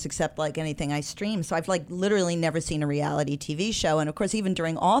 15 years except like anything I stream. So I've like literally never seen a reality TV show. And of course, even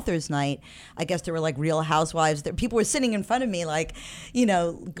during Authors Night, I guess there were like Real Housewives. People were sitting in front of me like,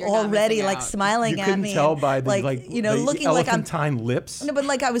 already like smiling at me. You couldn't tell by the looking like I'm elephantine lips. No, but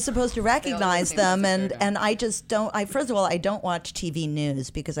like I was supposed to recognize them, and I just don't. First of all, I don't watch TV news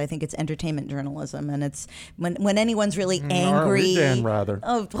because I think it's entertainment journalism, and it's when anyone's really angry. Rather.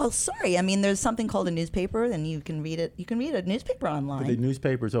 Oh well, sorry. I mean, there's something called a newspaper, and you can read it. You can read a newspaper online. But the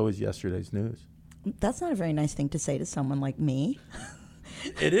newspaper is always yesterday's news. That's not a very nice thing to say to someone like me.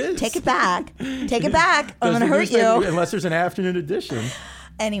 It is. Take it back. Take it back. I'm going to hurt you. Unless there's an afternoon edition.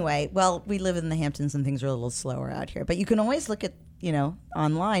 Anyway, well, we live in the Hamptons and things are a little slower out here, but you can always look at,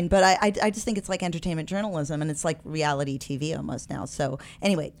 online. But I just think it's like entertainment journalism, and it's like reality TV almost now. So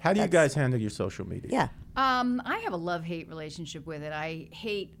anyway. How do you guys handle your social media? Yeah. I have a love-hate relationship with it. I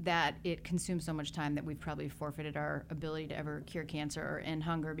hate that it consumes so much time that we've probably forfeited our ability to ever cure cancer or end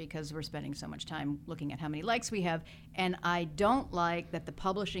hunger because we're spending so much time looking at how many likes we have. And I don't like that the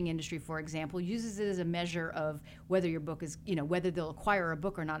publishing industry, for example, uses it as a measure of whether your book is, whether they'll acquire a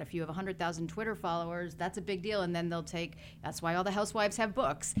book or not. If you have 100,000 Twitter followers, that's a big deal. And then they'll that's why all the housewives have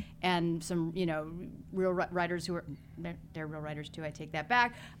books. And some, real writers who are, they're real writers too, I take that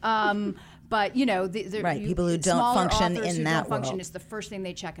back. But, right, people who don't function in that function world. is the first thing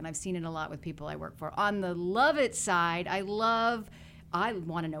they check, and I've seen it a lot with people I work for. On the love it side, I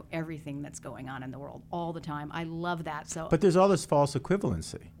want to know everything that's going on in the world all the time. I love that. But there's all this false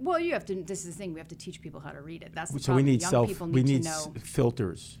equivalency. Well, this is the thing. We have to teach people how to read it. That's the So problem. we need Young people need to know.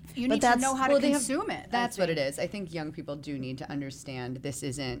 filters. You need to know how to consume it. That's what it is. I think young people do need to understand this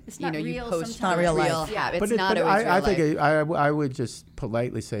isn't, It's not you real post sometimes. Not real life. habits. But It's not always real I life. think I would just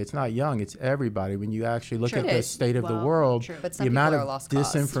politely say it's not young, it's everybody. When you actually look Sure at it the is. state of the Well, world, true. But some the people amount are of lost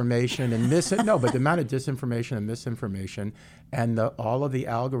cause. disinformation and but the amount of disinformation and misinformation and all of the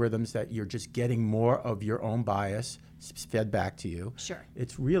algorithms that you're just getting more of your own bias fed back to you. Sure.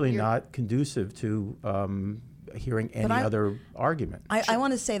 It's really not conducive to hearing any other argument. I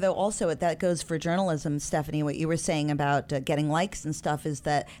want to say, though, also that goes for journalism, Stephanie, what you were saying about getting likes and stuff is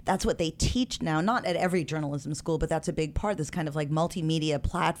that's what they teach now, not at every journalism school, but that's a big part, this kind of like multimedia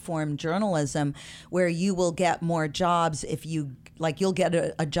platform journalism where you will get more jobs if you, you'll get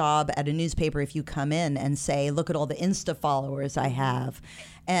a job at a newspaper if you come in and say, look at all the Insta followers I have.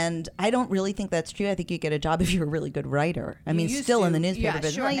 And I don't really think that's true. I think you get a job if you're a really good writer. I mean, used still in to. the newspaper Yeah,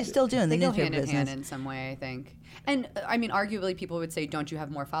 business. sure. No, you still do in the They go newspaper hand in business. hand in some way, I think. And I mean, arguably, people would say, "Don't you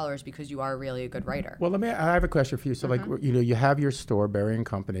have more followers because you are really a good writer?" Well, I have a question for you. So, you have your store, Berry and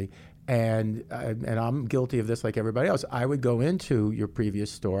Company, and I'm guilty of this like everybody else. I would go into your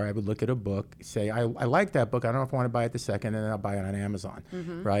previous store. I would look at a book, say, I like that book. I don't know if I want to buy it the second, and then I'll buy it on Amazon,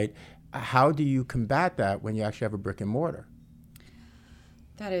 right? How do you combat that when you actually have a brick and mortar?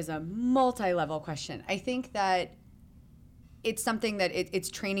 That is a multi-level question. I think that it's something that it's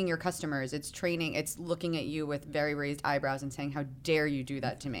training your customers. It's looking at you with very raised eyebrows and saying, how dare you do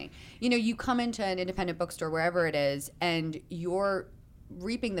that to me? You come into an independent bookstore, wherever it is, and you're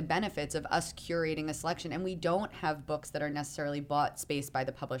reaping the benefits of us curating a selection. And we don't have books that are necessarily bought space by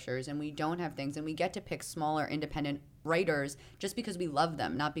the publishers, and we don't have things, and we get to pick smaller independent writers just because we love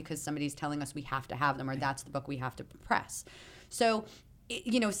them, not because somebody's telling us we have to have them or that's the book we have to press. So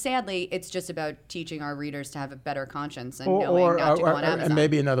sadly, it's just about teaching our readers to have a better conscience and knowing not to go on Amazon. And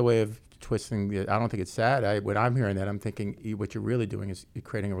maybe another way of twisting it, I don't think it's sad. When I'm hearing that, I'm thinking what you're really doing is you're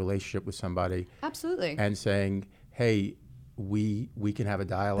creating a relationship with somebody. Absolutely. And saying, hey, we can have a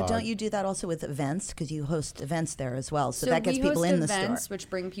dialogue. But don't you do that also with events? Because you host events there as well. So that gets we people host in the events, store. which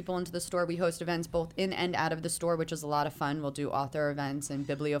bring people into the store. We host events both in and out of the store, which is a lot of fun. We'll do author events and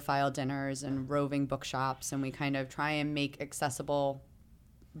bibliophile dinners and roving bookshops, and we kind of try and make accessible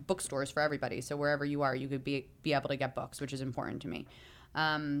bookstores for everybody. So wherever you are, you could be able to get books, which is important to me.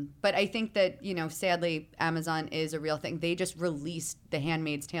 But I think that, sadly, Amazon is a real thing. They just released The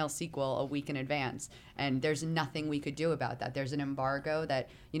Handmaid's Tale sequel a week in advance, and there's nothing we could do about that. There's an embargo that,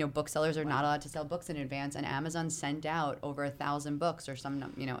 booksellers are not allowed to sell books in advance, and Amazon sent out over 1,000 books or some,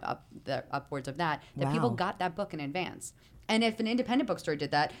 upwards of that people got that book in advance. And if an independent bookstore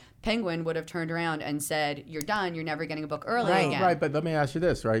did that, Penguin would have turned around and said, you're done, you're never getting a book early again. Right, but let me ask you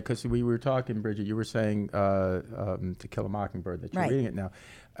this, right? Because we were talking, Bridget, you were saying To Kill a Mockingbird, that you're reading it now.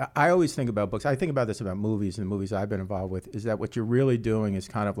 I always think about books. I think about this about movies and the movies I've been involved with, is that what you're really doing is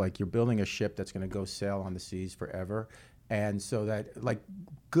kind of like you're building a ship that's going to go sail on the seas forever. And so that,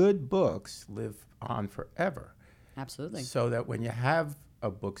 good books live on forever. Absolutely. So that when you have a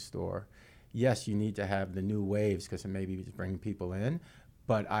bookstore, yes, you need to have the new waves because it maybe it's bringing people in,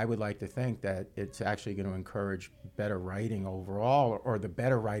 but I would like to think that it's actually going to encourage better writing overall, or the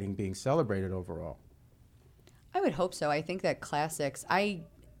better writing being celebrated overall. I would hope so. I think that classics, I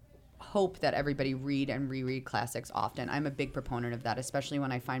hope that everybody read and reread classics often. I'm a big proponent of that, especially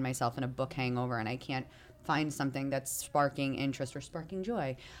when I find myself in a book hangover and I can't find something that's sparking interest or sparking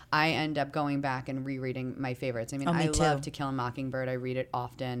joy. I end up going back and rereading my favorites. I mean, me I too. love To Kill a Mockingbird. I read it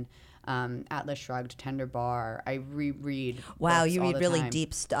often. Atlas Shrugged, Tender Bar. I reread. Wow, books you all read the really time.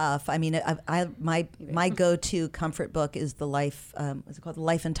 deep stuff. I mean, my go-to comfort book is the life. What's it called? The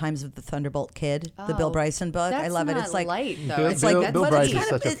Life and Times of the Thunderbolt Kid, the Bill Oh, Bryson book. I That's love it. not It's like light, though. Bill- it's like Bill- Bill well, Bryce it's is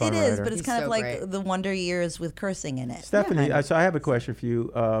kind of, such a fun it is, writer. but it's He's kind of so like great. the Wonder Years with cursing in it. Stephanie, Yeah. so I have a question for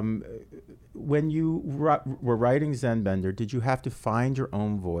you. When you were writing Zenbender, did you have to find your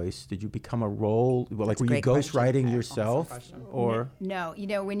own voice? Did you become a role? Well, like, That's a were you great question. ghostwriting yourself, question. or No,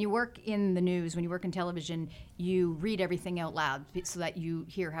 when you work in the news, when you work in television, you read everything out loud so that you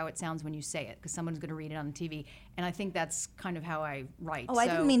hear how it sounds when you say it, because someone's going to read it on TV. And I think that's kind of how I write. Oh, I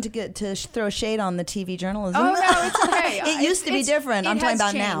didn't mean to throw shade on the TV journalism. Oh no, it's okay. It used to be different. I'm talking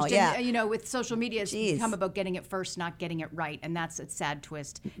about now. Yeah. And, with social media, it's Jeez. become about getting it first, not getting it right, and that's a sad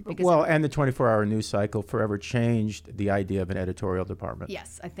twist. Because well, and the 24-hour news cycle forever changed the idea of an editorial department.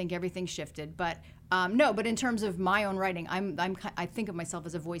 yes, I think everything shifted, but no. But in terms of my own writing, I think of myself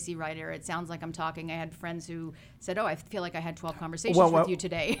as a voicey writer. It sounds like I'm talking. I had friends who said, "Oh, I feel like I had 12 conversations with you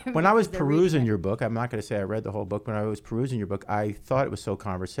today." When I was because they're reading perusing it. your book, I'm not going to say I read the whole book. When I was perusing your book, I thought it was so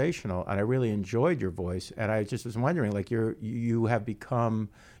conversational, and I really enjoyed your voice. And I just was wondering, like, you've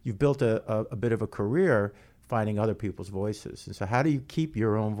built a bit of a career finding other people's voices. And so, how do you keep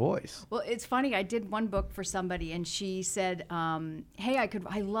your own voice? Well, it's funny. I did one book for somebody, and she said, "Hey,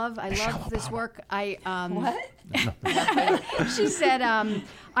 I love this work. She said,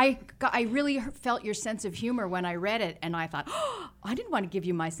 I really felt your sense of humor when I read it, and I thought, oh, I didn't want to give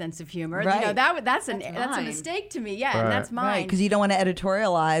you my sense of humor. Right. That's a mine. mistake to me. Yeah, Right. and that's mine. Right, because you don't want to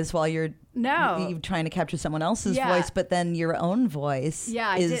editorialize while you're No. trying to capture someone else's Yeah. voice, but then your own voice. Yeah,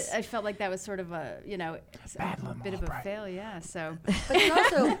 I is, did. I felt like that was sort of a bit of a fail. Yeah, so But then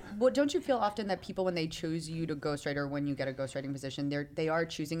also, well, don't you feel often that people, when they choose you to ghostwrite or when you get a ghostwriting position, they are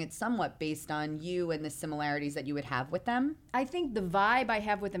choosing it somewhat based on you and the similarities that you would have with them? I think the vibe I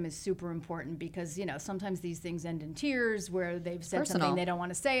have with them is super important because, sometimes these things end in tears where they've said Personal. something they don't want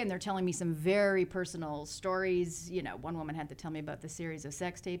to say and they're telling me some very personal stories. One woman had to tell me about the series of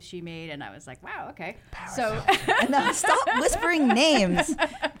sex tapes she made, and I was like, wow, okay. So No, stop whispering names.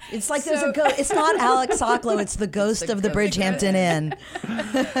 It's like there's a ghost. It's not Alex Soklow. It's the ghost of the Bridgehampton Inn.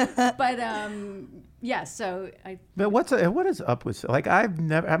 but yeah, so I But what is up with, like, I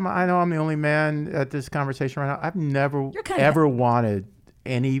know I'm the only man at this conversation right now. I've never kind of- ever wanted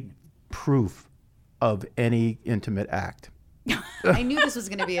any proof of any intimate act. I knew this was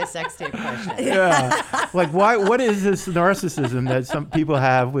going to be a sex tape question. Yeah. Like, why? What is this narcissism that some people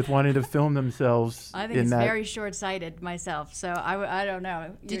have with wanting to film themselves think in it's that? very short-sighted myself. So I don't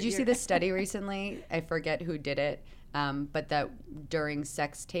know. Did you see this study recently? I forget who did it, but that during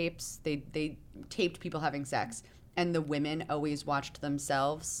sex tapes, they taped people having sex, and the women always watched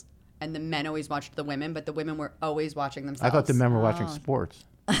themselves, and the men always watched the women, but the women were always watching I themselves. thought the men were Oh. watching sports.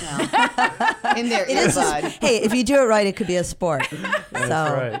 in their It is earbud. hey, if you do it right, it could be a sport. So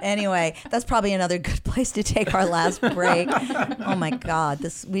right. anyway, that's probably another good place to take our last break. Oh my God,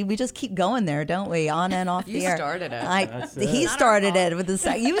 we just keep going there, don't we? On and off You the air. started it. He started it with the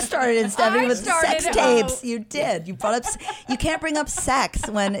sex. You started it, Stephanie, I with the started sex it. tapes. You did. You brought up. You can't bring up sex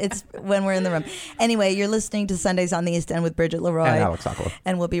when we're in the room. Anyway, you're listening to Sundays on the East End with Bridget Leroy And Alex Sokolow.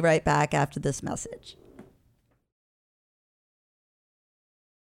 and we'll be right back after this message.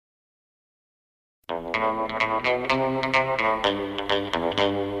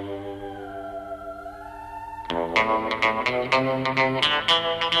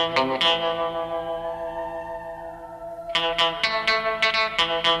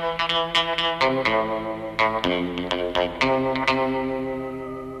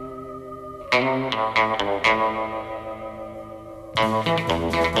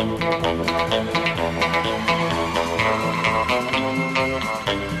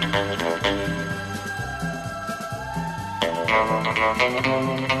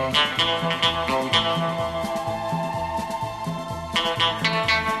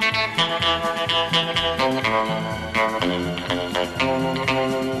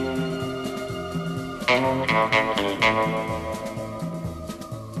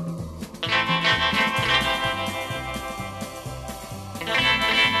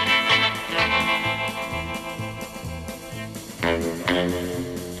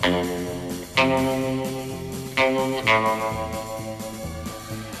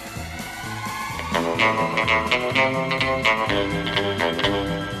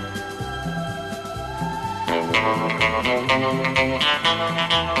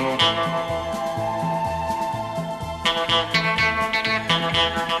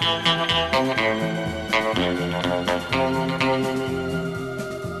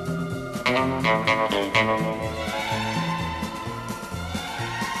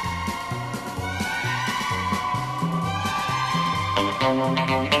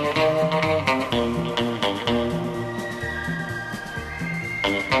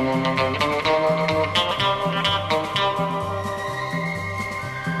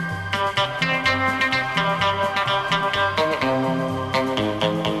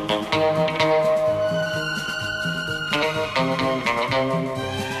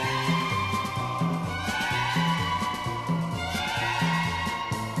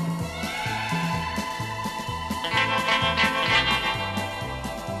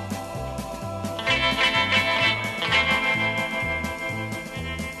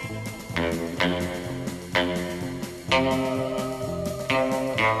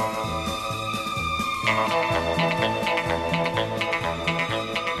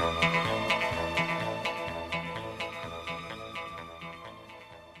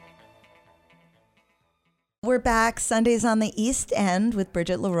 We're back Sundays on the East End with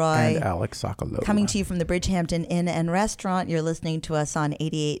Bridget Leroy. And Alex Sokolow. Coming to you from the Bridgehampton Inn and Restaurant. You're listening to us on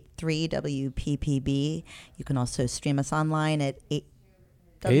 88.3 WPPB. You can also stream us online at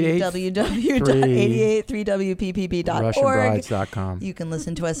www.883wppb.org. RussianBrides.com. You can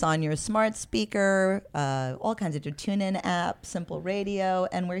listen to us on your smart speaker, all kinds of TuneIn app, Simple Radio,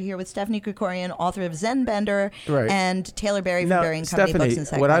 and we're here with Stephanie Krikorian, author of Zen Bender, Right. and Taylor Berry from Now, Berry and Company Stephanie, Books and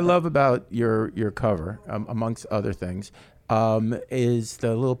Second. what I love about your cover, amongst other things, is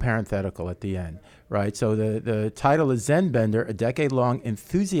the little parenthetical at the end, right? So the title is Zen Bender, a decade-long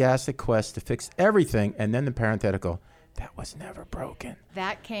enthusiastic quest to fix everything, and then the parenthetical, that was never broken.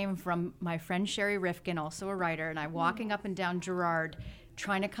 That came from my friend Sherry Rifkin, also a writer, and I'm walking up and down Girard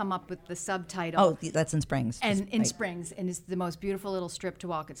trying to come up with the subtitle. Oh, that's in Springs. And in Right. Springs, and it's the most beautiful little strip to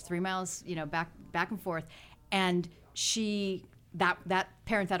walk. It's 3 miles, back and forth. And that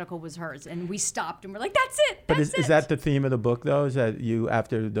parenthetical was hers, and we stopped and we're like, that's it. But That's is that the theme of the book, though? Is that you,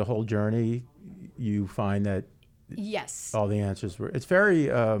 after the whole journey, you find that Yes. all the answers were... It's very...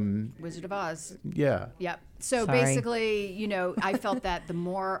 Wizard of Oz. yeah. Yep. So Sorry. basically, I felt that the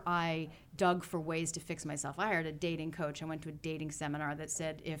more I dug for ways to fix myself, I hired a dating coach. I went to a dating seminar that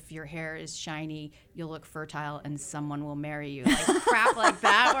said, if your hair is shiny, you'll look fertile and someone will marry you. Like crap like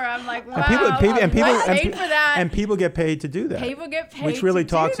that, where I'm like, wow, I'm paid for that. And people get paid to do that. People get paid Which really to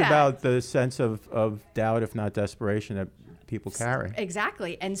do talks that. about the sense of doubt, if not desperation, that people carry.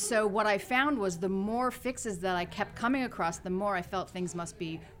 Exactly. And so what I found was the more fixes that I kept coming across, the more I felt things must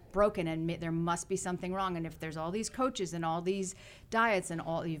be broken and there must be something wrong. And if there's all these coaches and all these diets and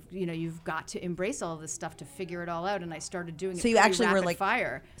all, you've got to embrace all of this stuff to figure it all out. And I started doing it. So you pretty actually were rapid like,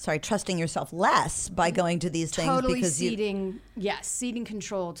 fire. trusting yourself less by going to these things Totally because ceding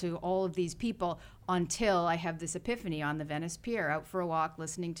control to all of these people until I have this epiphany on the Venice Pier, out for a walk,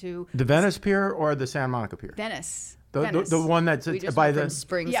 listening to The Venice Pier or the Santa Monica Pier? Venice. The one that's We just by went the... from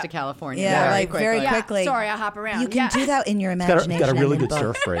Springs Yeah. to California. Yeah, very like very quickly. quickly. Sorry, I hop around. you can do that in your Got imagination. a really and in good book.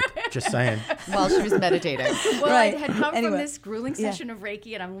 surf break. Just saying. While she was meditating. Well, Right. I had come Anyway. from this grueling Yeah. session of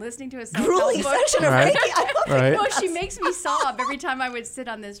Reiki, and I'm listening to a Grueling self-help book. session of Right. Reiki. I love Right. No, she makes me sob every time I would sit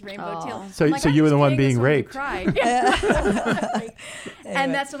on this rainbow tail. So- I'm like, so I'm you were just the one getting this being woman to raped. cry.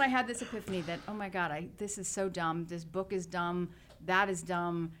 And that's when I had this epiphany that, oh my God, this is so dumb. This book is dumb. That is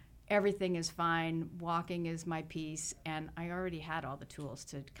dumb. Everything is fine. Walking is my piece. And I already had all the tools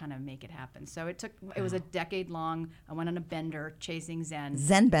to kind of make it happen. So it was a decade long. I went on a bender chasing Zen.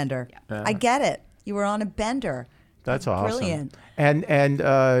 Zen Bender. Yeah. I get it. You were on a bender. That's awesome. Brilliant. And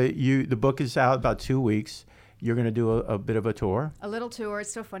the book is out about 2 weeks. You're going to do a bit of a tour. A little tour.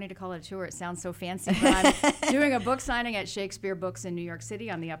 It's so funny to call it a tour. It sounds so fancy. But I'm doing a book signing at Shakespeare Books in New York City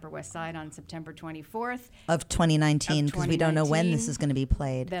on the Upper West Side on September 24th. Of 2019, because we don't know when this 2019. is going to be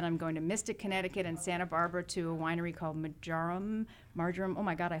played. Then I'm going to Mystic, Connecticut and Santa Barbara to a winery called Marjoram. Oh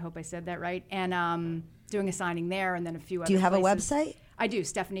my God, I hope I said that right. And doing a signing there, and then a few other Do you have places. a website? I do,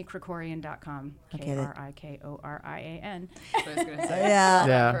 StephanieKrikorian.com. Okay, that- KRIKORIAN. That's what I was going to say.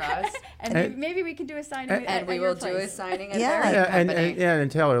 Yeah. For us. And maybe we can do a signing at And we your will do a place. signing at Yeah. Berry Yeah, Company.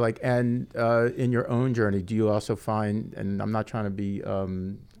 and Taylor, in your own journey, do you also find, and I'm not trying to be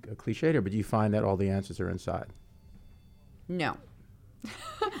a cliche here, but do you find that all the answers are inside? No.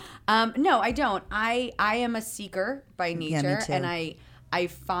 No, I don't. I am a seeker by nature, me too. and I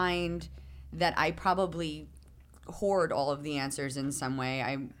find that I probably hoard all of the answers in some way.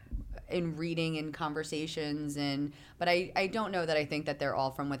 I'm in reading and conversations, but I don't know that I think that they're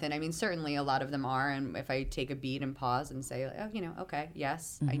all from within. I mean, certainly a lot of them are, and if I take a beat and pause and say, oh, okay,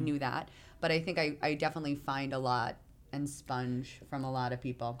 yes, I knew that. But I think I definitely find a lot and sponge from a lot of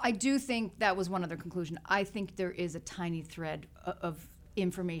people. I do think that was one other conclusion. I think there is a tiny thread of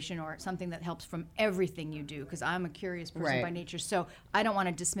information or something that helps from everything you do, because I'm a curious person Right. by nature. So I don't want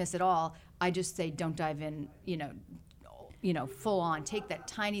to dismiss it all. I just say don't dive in, full on. Take that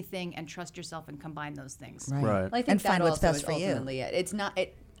tiny thing and trust yourself and combine those things. Right. Right. Well, I think And that find what's also best is for you. ultimately it. It's not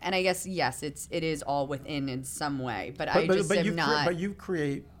it, and I guess yes, it is all within in some way. But I just am not. But you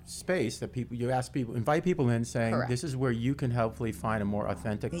create space that invite people in, saying Correct. this is where you can hopefully find a more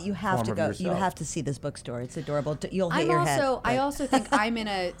authentic You have form to of go. yourself. You have to see this bookstore. It's adorable. You'll hit your head. I also think I'm in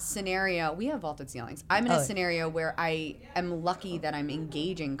a scenario. We have vaulted ceilings. I'm in Oh. a scenario where I am lucky that I'm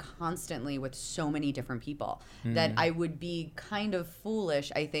engaging constantly with so many different people that I would be kind of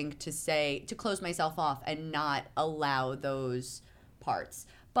foolish, I think, to close myself off and not allow those parts.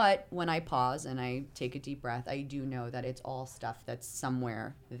 But when I pause and I take a deep breath, I do know that it's all stuff that's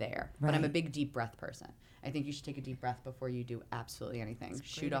somewhere there. But I'm a Right. big deep breath person. I think you should take a deep breath before you do absolutely anything.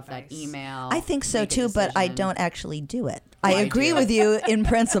 Shoot great off that advice. email. I think so make a too, but I decision. don't actually do it. I I agree do. with you in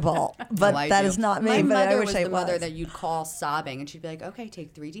principle, but I that do. is not me. My but mother I wish was I the mother was. that you'd call sobbing, and she'd be like, "Okay,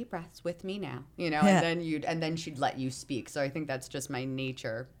 take 3 deep breaths with me now," Yeah. and then she'd let you speak. So I think that's just my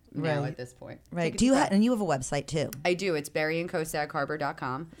nature now Right. at this point. Right? Take a Do you deep have? breath. And you have a website too. I do. It's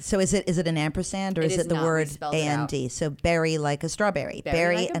barryandcosagharbour.com. So is it an ampersand or It is is it the not. We word spelled it out. AND? So berry like a strawberry.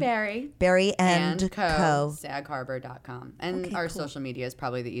 Barry like a and berry. Berry and co. sagharbor.com. And Okay, our cool. social media is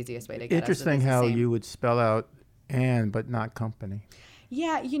probably the easiest way to get Interesting us. It's the how same. you would spell out "and" but not company.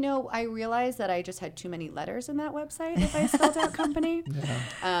 Yeah, I realized that I just had too many letters in that website if I spelled out company.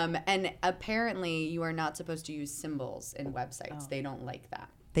 And apparently you are not supposed to use symbols in websites. They don't like that.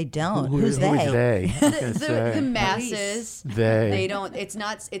 They don't. Who Who's is they? they? I was gonna say. The masses. They. They don't. It's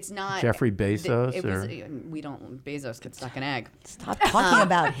not. Jeffrey Bezos, It was. or- We don't. Bezos could suck an egg. Stop talking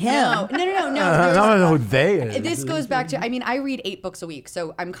about him. No. I There's- don't know who they is. This goes back to, I read 8 books a week,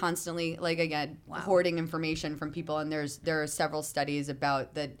 so I'm constantly, hoarding information from people, and there are several studies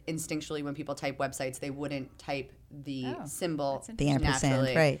about that instinctually when people type websites, they wouldn't type the symbol The ampersand,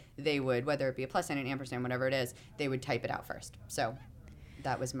 naturally. right. They would, whether it be a plus sign, an ampersand, whatever it is, they would type it out first. So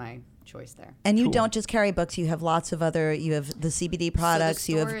that was my choice there. And you don't just carry books. You have lots of other. You have the CBD products.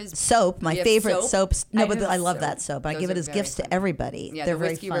 You store have is- soap. My we have favorite soap. soaps. No, I but have I love soap. that soap. I Those give it are as very gifts to funny. everybody. Yeah, They're the very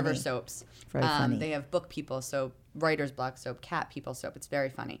Risky funny. River soaps. Very funny. They have book people soap, writer's block soap, cat people soap. It's very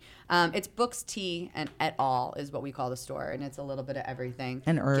funny. It's Books, Tea, and et al. Is what we call the store, and it's a little bit of everything.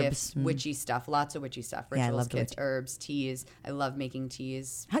 And herbs. Gifts, witchy stuff, lots of witchy stuff. Yeah, I Rituals, love the kits, witchy. herbs, teas. I love making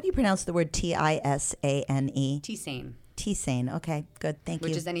teas. How do you pronounce the word Tisane? Tea-sane, Tisane. Okay, good. Thank you.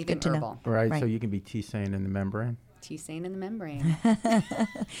 which is anything Good to know. herbal. Right, so you can be T-sane in the membrane. Tea-sane in the membrane.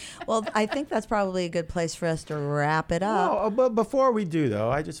 Well, I think that's probably a good place for us to wrap it up. Well, but before we do, though,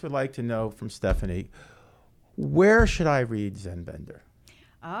 I just would like to know from Stephanie, where should I read Zen Bender?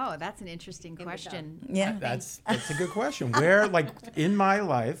 Oh, that's an interesting question. Yeah. That's a good question. Where, like, in my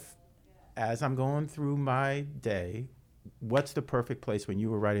life, as I'm going through my day, what's the perfect place when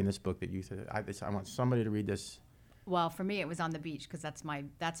you were writing this book that you said, I want somebody to read this? Well, for me, it was on the beach because that's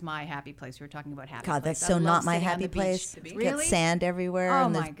my happy place. We were talking about happy. God, place. that's I so love not my sitting on happy the beach. place. You Really? get sand everywhere, Oh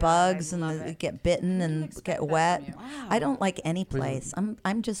and my there's God, I bugs, and love you it. get bitten and get wet. from you. I don't like any place.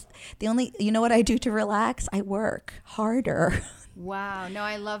 I'm just the only. You know what I do to relax? I work harder. Wow. No,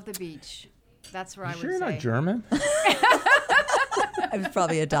 I love the beach. That's where I You would sure you're say. not German? I was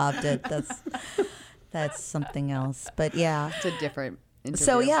probably adopted. That's something else. But yeah. It's a different interview.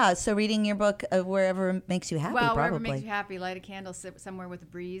 So yeah. So reading your book wherever makes you happy, Well, probably. wherever makes you happy, light a candle, sit somewhere with a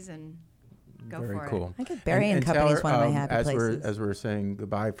breeze, and go Very for cool. it. I get Barry and Company is one of my happy as places. As we're saying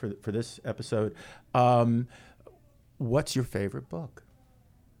goodbye for this episode, what's your favorite book?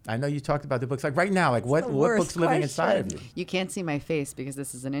 I know you talked about the books. Like right now, like what the book's worst living inside of you? question. You can't see my face because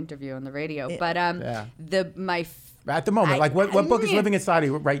this is an interview on the radio, but Yeah. At the moment, I- like what book is living inside of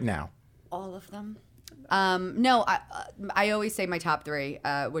you right now? all of them. No, I always say my top 3,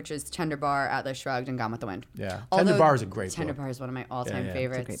 which is Tender Bar, Atlas Shrugged, and Gone with the Wind. Yeah. Although Tender Bar is a great Tender book. Bar is one of my all-time yeah, it's a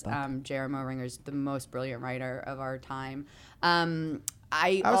favorites. great book. J.R. Ringer's the most brilliant writer of our time.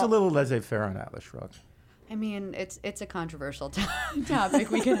 I was a little laissez-faire on Atlas Shrugged. I mean, it's a controversial topic.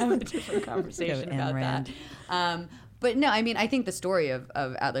 We could have a different conversation Ayn about Rand. that. But no, I mean, I think the story of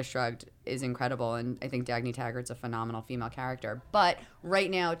Atlas Shrugged is incredible, and I think Dagny Taggart's a phenomenal female character. But right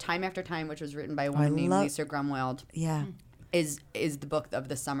now, Time After Time, which was written by a woman named love- Lisa Grumweld, Yeah. is the book of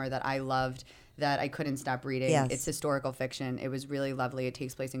the summer that I loved, that I couldn't stop reading. Yes. It's historical fiction. It was really lovely. It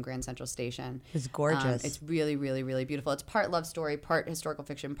takes place in Grand Central Station. It's gorgeous. It's really, really, really beautiful. It's part love story, part historical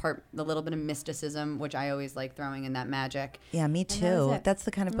fiction, part a little bit of mysticism, which I always like throwing in that magic. Yeah, me And that was too. it. That's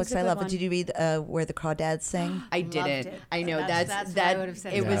the kind of It was books a I good love. one. Did you read Where the Crawdads Sing? I Loved didn't. it. I know That's what I would have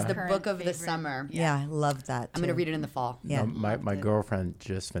said It is was my the current book of the favorite. summer. Yeah, I love that. I'm gonna too. read it in the fall. Yeah. My girlfriend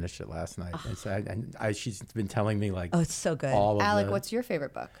just finished it last night, and she's been telling me like Oh, it's so good. all of Alec, the, what's your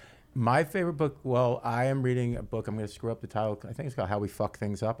favorite book? My favorite book, well, I am reading a book. I'm going to screw up the title. I think it's called How We Fuck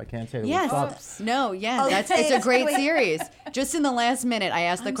Things Up. I can't say the word fuck. Yes. No, yeah. Okay. It's a great series. Just in the last minute, I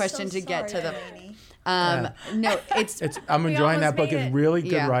asked the question so to get to sorry, the. Lainey. No, it's I'm enjoying that almost book. made It's it. really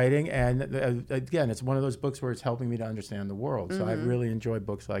good Yeah. writing. And again, it's one of those books where it's helping me to understand the world. So I really enjoy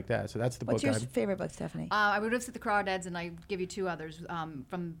books like that. So that's the What's book your favorite book, Stephanie? I would have said The Crawdads, and I give you two others.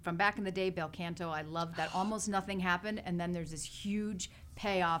 From back in the day, Bel Canto. I love that almost nothing happened, and then there's this huge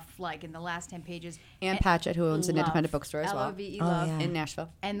payoff, like in the last 10 pages. Ann Patchett, who owns an Love. independent bookstore as well. L-O-V-E, Oh, love. yeah. in Nashville.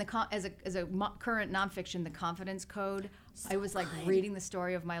 And as a current nonfiction, The Confidence Code. I was like reading the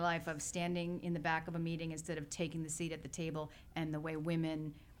story of my life of standing in the back of a meeting instead of taking the seat at the table, and the way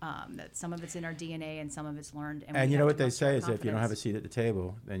women, that some of it's in our DNA and some of it's learned. And we you know have what to they muster our say is if you don't have a confidence. seat at the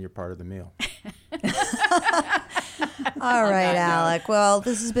table, then you're part of the meal. All right, that note. Alec. Well,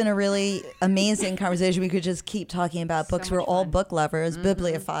 this has been a really amazing conversation. We could just keep talking about books. So We're much all fun. book lovers,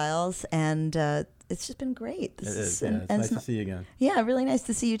 bibliophiles, and it's just been great. It is. Yeah, it's nice to see you again. Yeah, really nice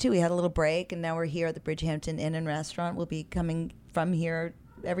to see you too. We had a little break, and now we're here at the Bridgehampton Inn and Restaurant. We'll be coming from here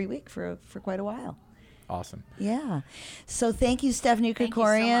every week for quite a while. Awesome. Yeah. So thank you, Stephanie Thank you so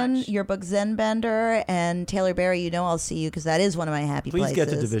Krikorian. much. Your book Zen Bender, and Taylor Berry. You know I'll see you because that is one of my happy Please places. get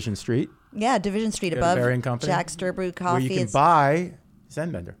to Division Street, Yeah, Division Street Go to above Berry and Company, Jack Sturbrewed Coffee. where you can It's- buy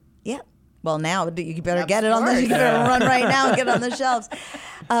Zenbender. Yeah. Well, now you better Of get it on the. course. You better run right now and get it on the shelves.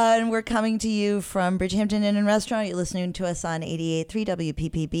 And we're coming to you from Bridgehampton Inn and Restaurant. You're listening to us on 88.3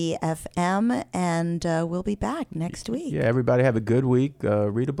 WPPB FM, and we'll be back next week. Yeah, everybody have a good week.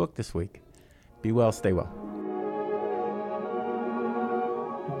 Read a book this week. Be well, stay well.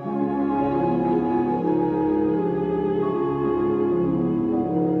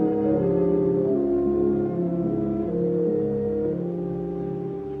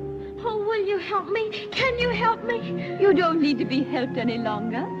 Oh, will you help me? Can you help me? You don't need to be helped any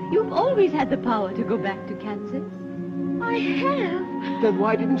longer. You've always had the power to go back to Kansas. I have. Then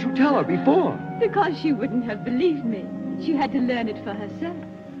why didn't you tell her before? Because she wouldn't have believed me. She had to learn it for herself.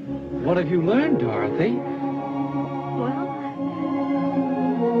 What have you learned, Dorothy? Well,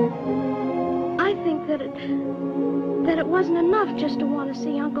 I think that it wasn't enough just to want to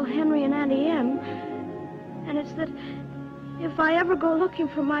see Uncle Henry and Auntie Em. And it's that if I ever go looking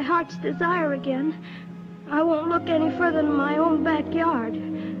for my heart's desire again, I won't look any further than my own backyard.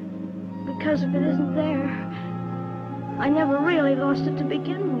 Because if it isn't there, I never really lost it to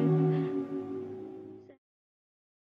begin with.